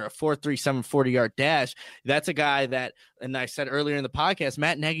burner, a 4.37 40-yard dash. That's a guy that, and I said earlier in the podcast,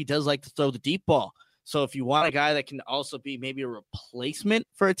 Matt Nagy does like to throw the deep ball. So if you want a guy that can also be maybe a replacement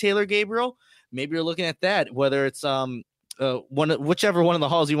for a Taylor Gabriel, maybe you're looking at that, whether it's whichever one of the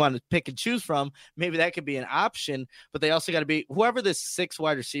Halls you want to pick and choose from, maybe that could be an option. But they also got to be whoever this 6th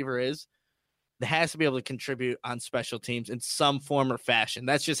wide receiver is, that has to be able to contribute on special teams in some form or fashion.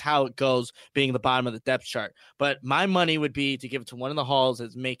 That's just how it goes, being the bottom of the depth chart. But my money would be to give it to one of the Halls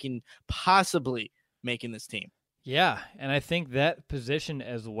as possibly making this team. Yeah, and I think that position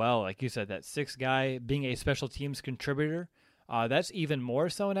as well, like you said, that 6th guy being a special teams contributor, that's even more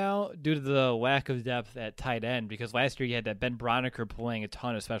so now due to the lack of depth at tight end, because last year you had that Ben Broniker playing a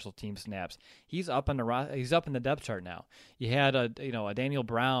ton of special team snaps. He's up in the depth chart now. You had a Daniel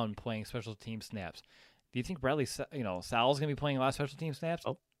Brown playing special team snaps. Do you think Bradley Sowell's going to be playing a lot of special team snaps?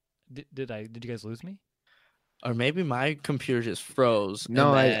 Oh, did you guys lose me? Or maybe my computer just froze.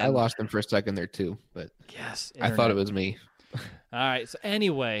 No, I lost him for a second there too, but yes, I thought it was me. All right. So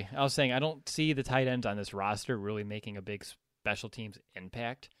anyway, I was saying I don't see the tight ends on this roster really making a big special teams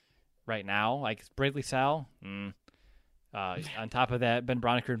impact right now. Like Bradley Sowell, on top of that, Ben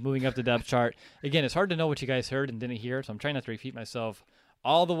Broniker moving up the depth chart. Again, it's hard to know what you guys heard and didn't hear, so I'm trying not to repeat myself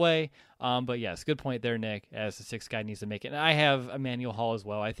all the way. But yes, good point there, Nick, as the 6th guy needs to make it. And I have Emmanuel Hall as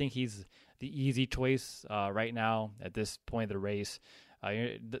well. I think he's the easy choice right now at this point of the race.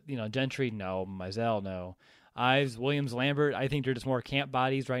 Gentry, no. Mizell, no. Ives, Williams, Lambert, I think they're just more camp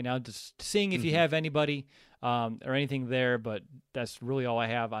bodies right now, just seeing if you have anybody or anything there, but that's really all I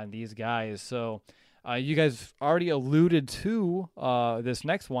have on these guys. So you guys already alluded to this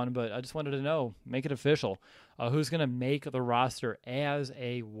next one, but I just wanted to know, make it official, who's going to make the roster as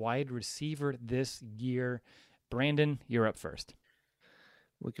a wide receiver this year. Brandon, you're up first.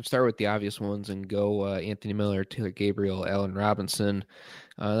 We can start with the obvious ones and go Anthony Miller, Taylor Gabriel, Allen Robinson.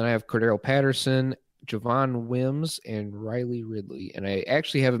 Then I have Cordero Patterson, Javon Wims, and Riley Ridley. And I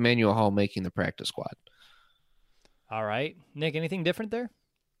actually have Emmanuel Hall making the practice squad. All right. Nick, anything different there?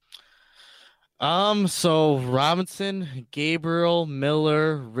 So Robinson, Gabriel,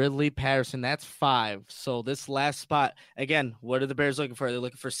 Miller, Ridley, Patterson, that's 5. So this last spot, again, what are the Bears looking for? They're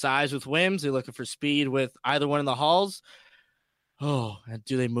looking for size with Wims. They're looking for speed with either one of the Halls. Oh, and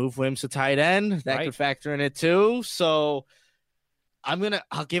do they move Wims to tight end? That could factor in it too. So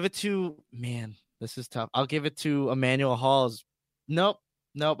I'll give it to, man, this is tough. I'll give it to Emmanuel Hall. Nope.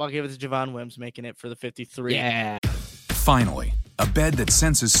 I'll give it to Javon Wims making it for the 53. Yeah. Finally, a bed that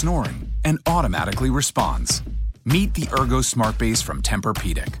senses snoring and automatically responds. Meet the Ergo Smart Base from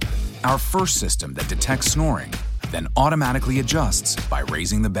Tempur-Pedic, our first system that detects snoring, then automatically adjusts by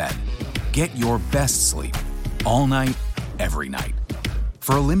raising the bed. Get your best sleep all night, every night.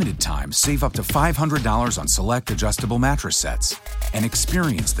 For a limited time, save up to $500 on select adjustable mattress sets and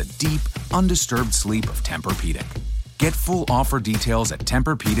experience the deep, undisturbed sleep of Tempur-Pedic. Get full offer details at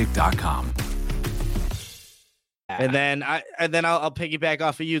TempurPedic.com. And then I'll piggyback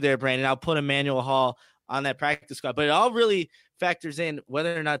off of you there, Brandon. I'll put Emmanuel Hall on that practice squad, but it all really factors in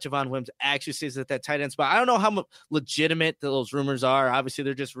whether or not Javon Wims actually stays at that tight end spot. I don't know how legitimate those rumors are. Obviously,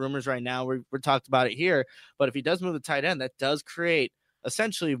 they're just rumors right now. We're talked about it here, but if he does move the tight end, that does create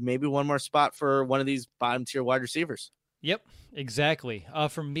essentially maybe one more spot for one of these bottom tier wide receivers. Yep, exactly.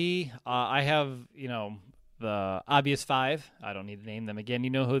 For me, I have, the obvious 5. I don't need to name them again. You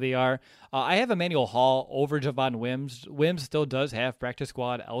know who they are. I have Emmanuel Hall over Javon Wims. Wims still does have practice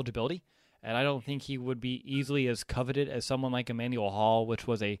squad eligibility, and I don't think he would be easily as coveted as someone like Emmanuel Hall, which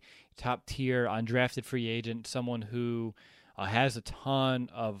was a top-tier undrafted free agent, someone who has a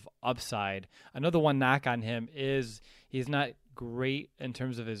ton of upside. Another one knock on him is he's not great in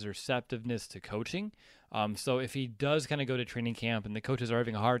terms of his receptiveness to coaching. So if he does kind of go to training camp and the coaches are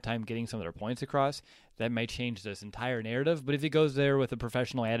having a hard time getting some of their points across, that may change this entire narrative. But if he goes there with a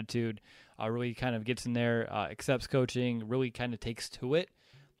professional attitude, really kind of gets in there, accepts coaching, really kind of takes to it,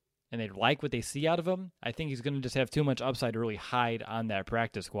 and they like what they see out of him, I think he's going to just have too much upside to really hide on that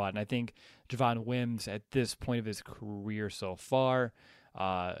practice squad. And I think Javon Wims, at this point of his career so far,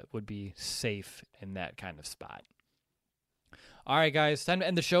 would be safe in that kind of spot. All right, guys, time to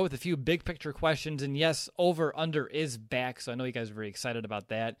end the show with a few big picture questions. And yes, over-under is back, so I know you guys are very excited about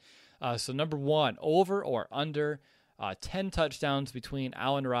that. So number one, over or under 10 touchdowns between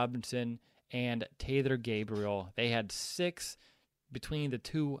Allen Robinson and Taylor Gabriel. They had 6 between the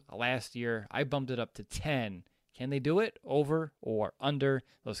two last year. I bumped it up to 10. Can they do it? Over or under?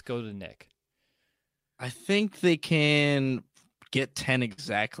 Let's go to Nick. I think they can get 10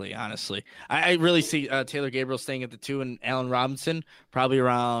 exactly, honestly. I really see Taylor Gabriel staying at the 2 and Allen Robinson probably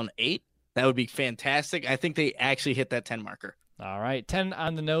around 8. That would be fantastic. I think they actually hit that 10 marker. All right, 10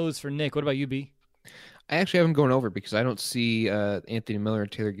 on the nose for Nick. What about you, B? I actually have him going over because I don't see Anthony Miller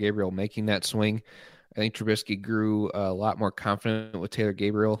and Taylor Gabriel making that swing. I think Trubisky grew a lot more confident with Taylor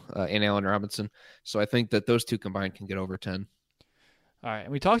Gabriel and Allen Robinson. So I think that those two combined can get over 10. All right,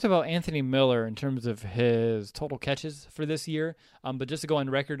 and we talked about Anthony Miller in terms of his total catches for this year, but just to go on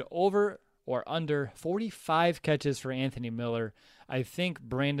record, over or under 45 catches for Anthony Miller. I think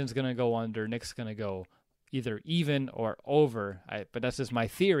Brandon's going to go under, Nick's going to go either even or over, but that's just my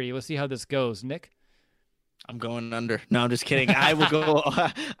theory. Let's see how this goes. Nick? I'm going under. No, I'm just kidding. I will go.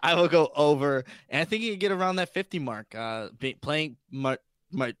 I will go over, and I think you can get around that 50 mark. Playing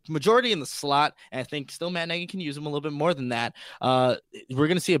majority in the slot, and I think still Matt Nagy can use him a little bit more than that. We're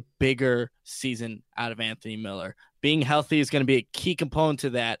going to see a bigger season out of Anthony Miller. Being healthy is going to be a key component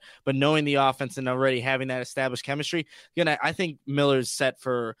to that, but knowing the offense and already having that established chemistry, I think Miller's set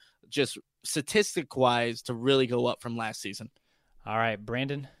for just statistic-wise to really go up from last season. All right,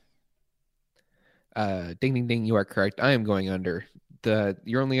 Brandon. Ding, ding, ding. You are correct. I am going under.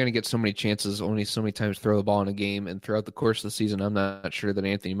 You're only going to get so many chances, only so many times to throw the ball in a game. And throughout the course of the season, I'm not sure that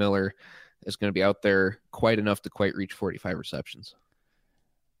Anthony Miller is going to be out there quite enough to quite reach 45 receptions.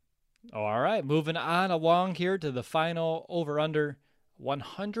 All right, moving on along here to the final over-under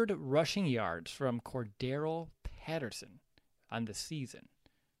 100 rushing yards from Cordero Patterson on the season.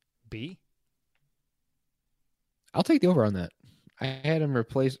 B? I'll take the over on that. I had him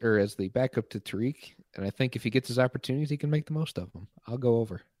as the backup to Tariq, and I think if he gets his opportunities, he can make the most of them. I'll go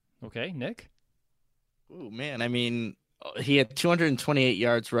over. Okay, Nick? Oh, man. I mean, he had 228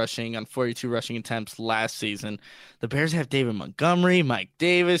 yards rushing on 42 rushing attempts last season. The Bears have David Montgomery, Mike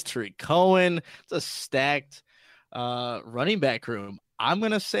Davis, Tariq Cohen. It's a stacked running back room. I'm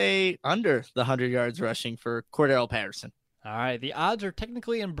going to say under the 100 yards rushing for Cordero Patterson. All right, the odds are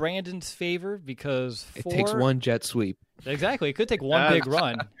technically in Brandon's favor because it takes one jet sweep. Exactly, it could take one big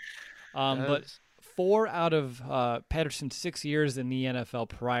run. But 4 out of Patterson's 6 years in the NFL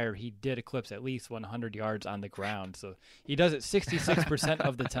prior, he did eclipse at least 100 yards on the ground. So he does it 66%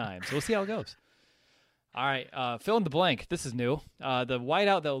 of the time. So we'll see how it goes. All right, fill in the blank. This is new. The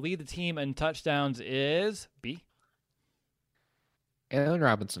wideout that will lead the team in touchdowns is B. Allen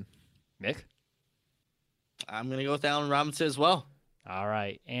Robinson. Nick? I'm going to go with Allen Robinson as well. All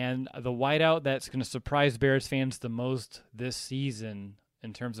right. And the wideout that's going to surprise Bears fans the most this season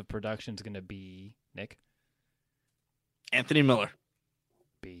in terms of production is going to be, Nick? Anthony Miller.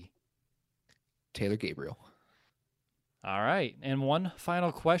 B. Taylor Gabriel. All right. And one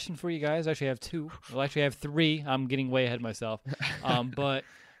final question for you guys. Actually, I have 2. Well, actually, I have 3. I'm getting way ahead of myself. But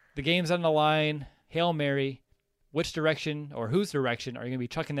the game's on the line. Hail Mary. Which direction or whose direction are you going to be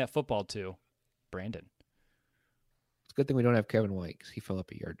chucking that football to? Brandon. It's a good thing we don't have Kevin White because he fell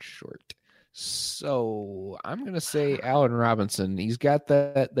up a yard short. So I'm going to say Allen Robinson. He's got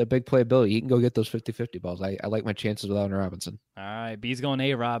the big playability. He can go get those 50-50 balls. I like my chances with Allen Robinson. All right. B's going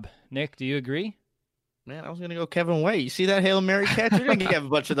A-Rob. Nick, do you agree? Man, I was going to go Kevin White. You see that Hail Mary catch? You're going to have a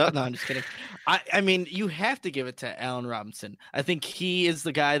bunch of that. No, I'm just kidding. I mean, you have to give it to Allen Robinson. I think he is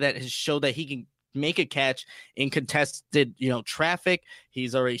the guy that has showed that he can make a catch in contested, traffic.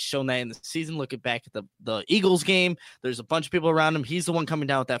 He's already shown that in the season. Looking back at the Eagles game, there's a bunch of people around him. He's the one coming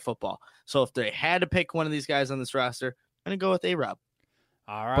down with that football. So if they had to pick one of these guys on this roster, I'm going to go with A-Rob.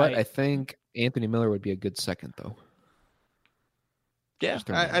 All right. But I think Anthony Miller would be a good second, though. Yeah.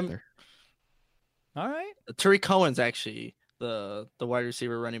 All right. Tariq Cohen's actually the wide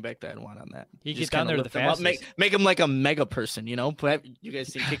receiver running back that I want on that. He gets down there the fastest. Make him like a mega person, You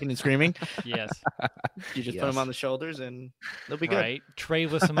guys see Kicking and Screaming? Yes. You just put him on the shoulders and they'll be good. Right. Trey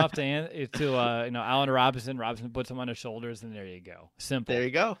lifts him up to Allen Robinson. Robinson puts him on his shoulders, and there you go. Simple. There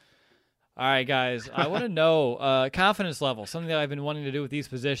you go. All right, guys. I want to know confidence level, something that I've been wanting to do with these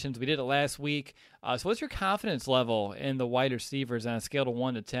positions. We did it last week. So what's your confidence level in the wide receivers on a scale of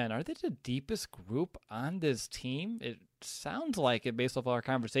 1 to 10? Are they the deepest group on this team? It sounds like it based off our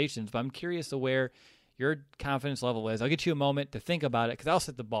conversations, but I'm curious to where your confidence level is. I'll get you a moment to think about it because I'll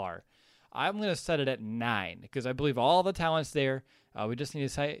set the bar. I'm going to set it at 9 because I believe all the talent's there. We just need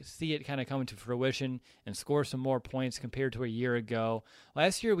to see it kind of come to fruition and score some more points compared to a year ago.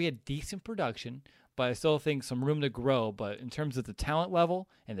 Last year we had decent production, but I still think some room to grow. But in terms of the talent level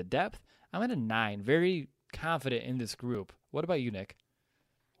and the depth, I'm at a 9. Very confident in this group. What about you, Nick?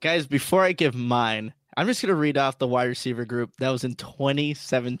 Guys, before I give mine, I'm just going to read off the wide receiver group that was in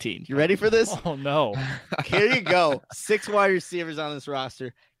 2017. You ready for this? Oh, no. Here you go. 6 wide receivers on this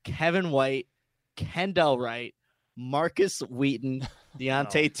roster. Kevin White, Kendall Wright, Marcus Wheaton,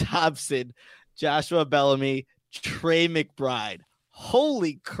 Deontay Thompson, Joshua Bellamy, Trey McBride.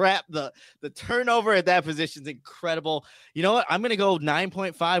 Holy crap. The turnover at that position is incredible. You know what? I'm going to go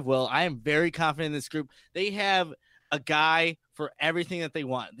 9.5, Will. I am very confident in this group. They have a guy for everything that they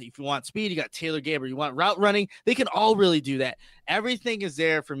want. If you want speed, you got Taylor Gabriel. You want route running, they can all really do that. Everything is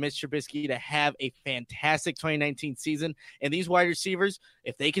there for Mitch Trubisky to have a fantastic 2019 season. And these wide receivers,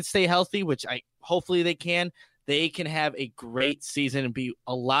 if they can stay healthy, which hopefully they can have a great season and be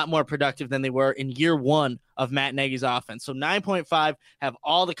a lot more productive than they were in year 1 of Matt Nagy's offense. So 9.5, have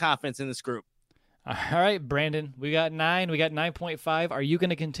all the confidence in this group. All right, Brandon, we got 9. We got 9.5. Are you going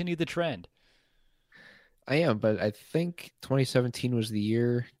to continue the trend? I am, but I think 2017 was the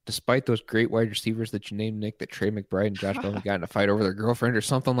year, despite those great wide receivers that you named, Nick, that Trey McBride and Josh Bellamy got in a fight over their girlfriend or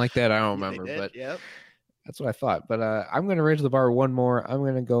something like that. I don't remember, but yep. That's what I thought. But I'm going to raise the bar one more. I'm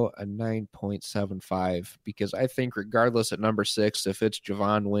going to go a 9.75 because I think regardless at number 6, if it's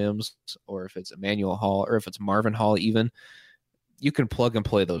Javon Wims or if it's Emmanuel Hall or if it's Marvin Hall even, you can plug and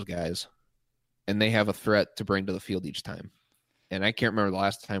play those guys, and they have a threat to bring to the field each time. And I can't remember the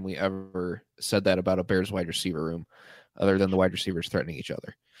last time we ever said that about a Bears wide receiver room other than the wide receivers threatening each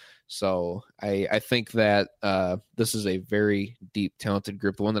other. So I think that this is a very deep, talented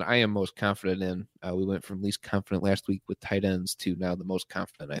group, the one that I am most confident in. We went from least confident last week with tight ends to now the most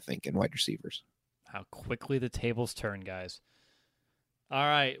confident, I think, in wide receivers. How quickly the tables turn, guys. All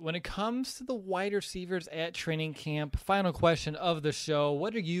right, when it comes to the wide receivers at training camp, final question of the show,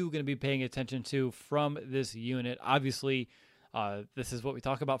 what are you going to be paying attention to from this unit? Obviously, this is what we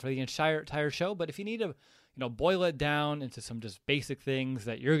talk about for the entire show, but if you need to boil it down into some just basic things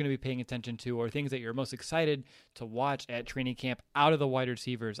that you're going to be paying attention to or things that you're most excited to watch at training camp out of the wide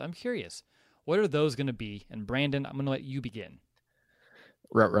receivers, I'm curious. What are those going to be? And Brandon, I'm going to let you begin.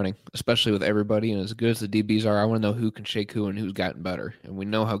 Route running, especially with everybody, and as good as the DBs are, I want to know who can shake who and who's gotten better. And we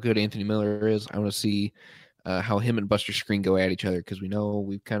know how good Anthony Miller is. I want to see how him and Buster Skrine go at each other because we know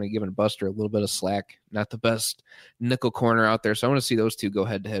we've kind of given Buster a little bit of slack. Not the best nickel corner out there. So I want to see those two go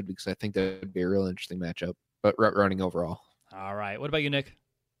head-to-head because I think that would be a real interesting matchup. But route running overall. All right. What about you, Nick?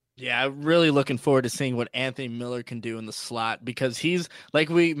 Yeah, really looking forward to seeing what Anthony Miller can do in the slot because he's, like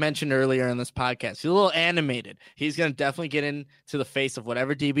we mentioned earlier in this podcast, he's a little animated. He's going to definitely get into the face of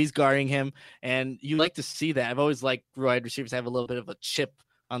whatever DB's guarding him, and you like to see that. I've always liked wide receivers to have a little bit of a chip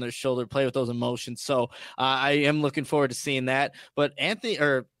on their shoulder, play with those emotions. So I am looking forward to seeing that. But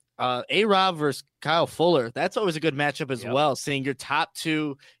A-Rob versus Kyle Fuller, that's always a good matchup as well. Seeing your top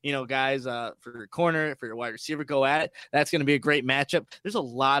two, guys for your corner, for your wide receiver go at it, that's going to be a great matchup. There's a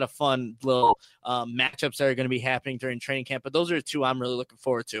lot of fun little matchups that are going to be happening during training camp, but those are the two I'm really looking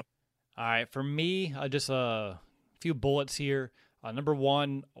forward to. All right, for me, just a few bullets here. Number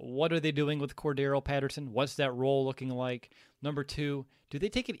 1, what are they doing with Cordero Patterson? What's that role looking like? Number 2, do they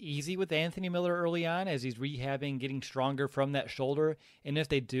take it easy with Anthony Miller early on as he's rehabbing, getting stronger from that shoulder? And if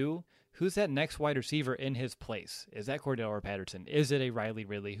they do, who's that next wide receiver in his place? Is that Cordero Patterson? Is it a Riley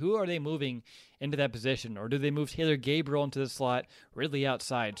Ridley? Who are they moving into that position? Or do they move Taylor Gabriel into the slot, Ridley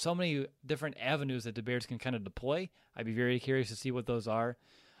outside? So many different avenues that the Bears can kind of deploy. I'd be very curious to see what those are.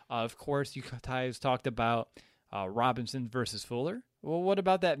 Of course, you guys talked about Robinson versus Fuller. Well, what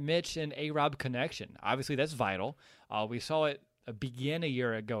about that Mitch and A-Rob connection? Obviously, that's vital. We saw it begin a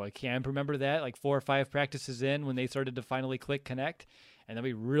year ago. I can't remember that, like 4 or 5 practices in when they started to finally connect. And then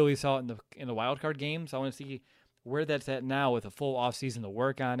we really saw it in the wild card games. I want to see where that's at now with a full offseason to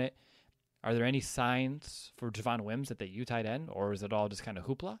work on it. Are there any signs for Javon Wims that they tight end, or is it all just kind of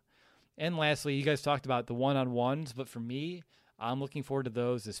hoopla? And lastly, you guys talked about the one-on-ones, but for me, I'm looking forward to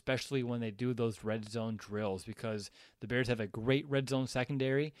those, especially when they do those red zone drills, because the Bears have a great red zone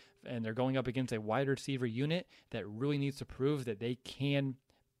secondary, and they're going up against a wide receiver unit that really needs to prove that they can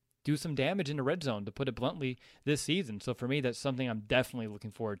do some damage in the red zone, to put it bluntly, this season. So for me, that's something I'm definitely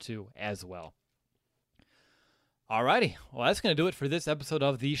looking forward to as well. Alrighty, well, that's going to do it for this episode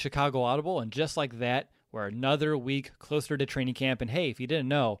of the Chicago Audible. And just like that, we're another week closer to training camp. And hey, if you didn't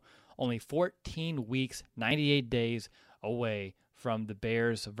know, only 14 weeks, 98 days away from the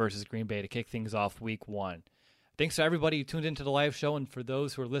Bears versus Green Bay to kick things off week 1. Thanks to everybody who tuned into the live show, and for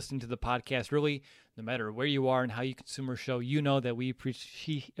those who are listening to the podcast. Really, no matter where you are and how you consume our show, you know that we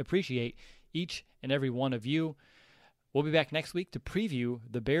appreciate each and every one of you. We'll be back next week to preview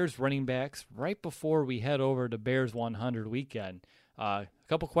the Bears running backs right before we head over to Bears 100 weekend. A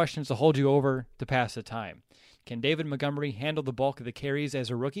couple questions to hold you over to pass the time. Can David Montgomery handle the bulk of the carries as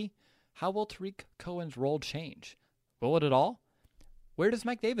a rookie? How will Tariq Cohen's role change? Will it at all? Where does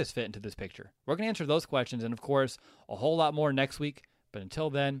Mike Davis fit into this picture? We're going to answer those questions and, of course, a whole lot more next week. But until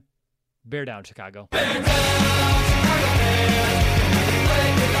then, bear down, Chicago. Bear down, Chicago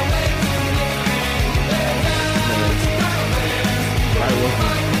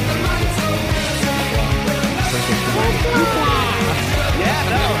Bears.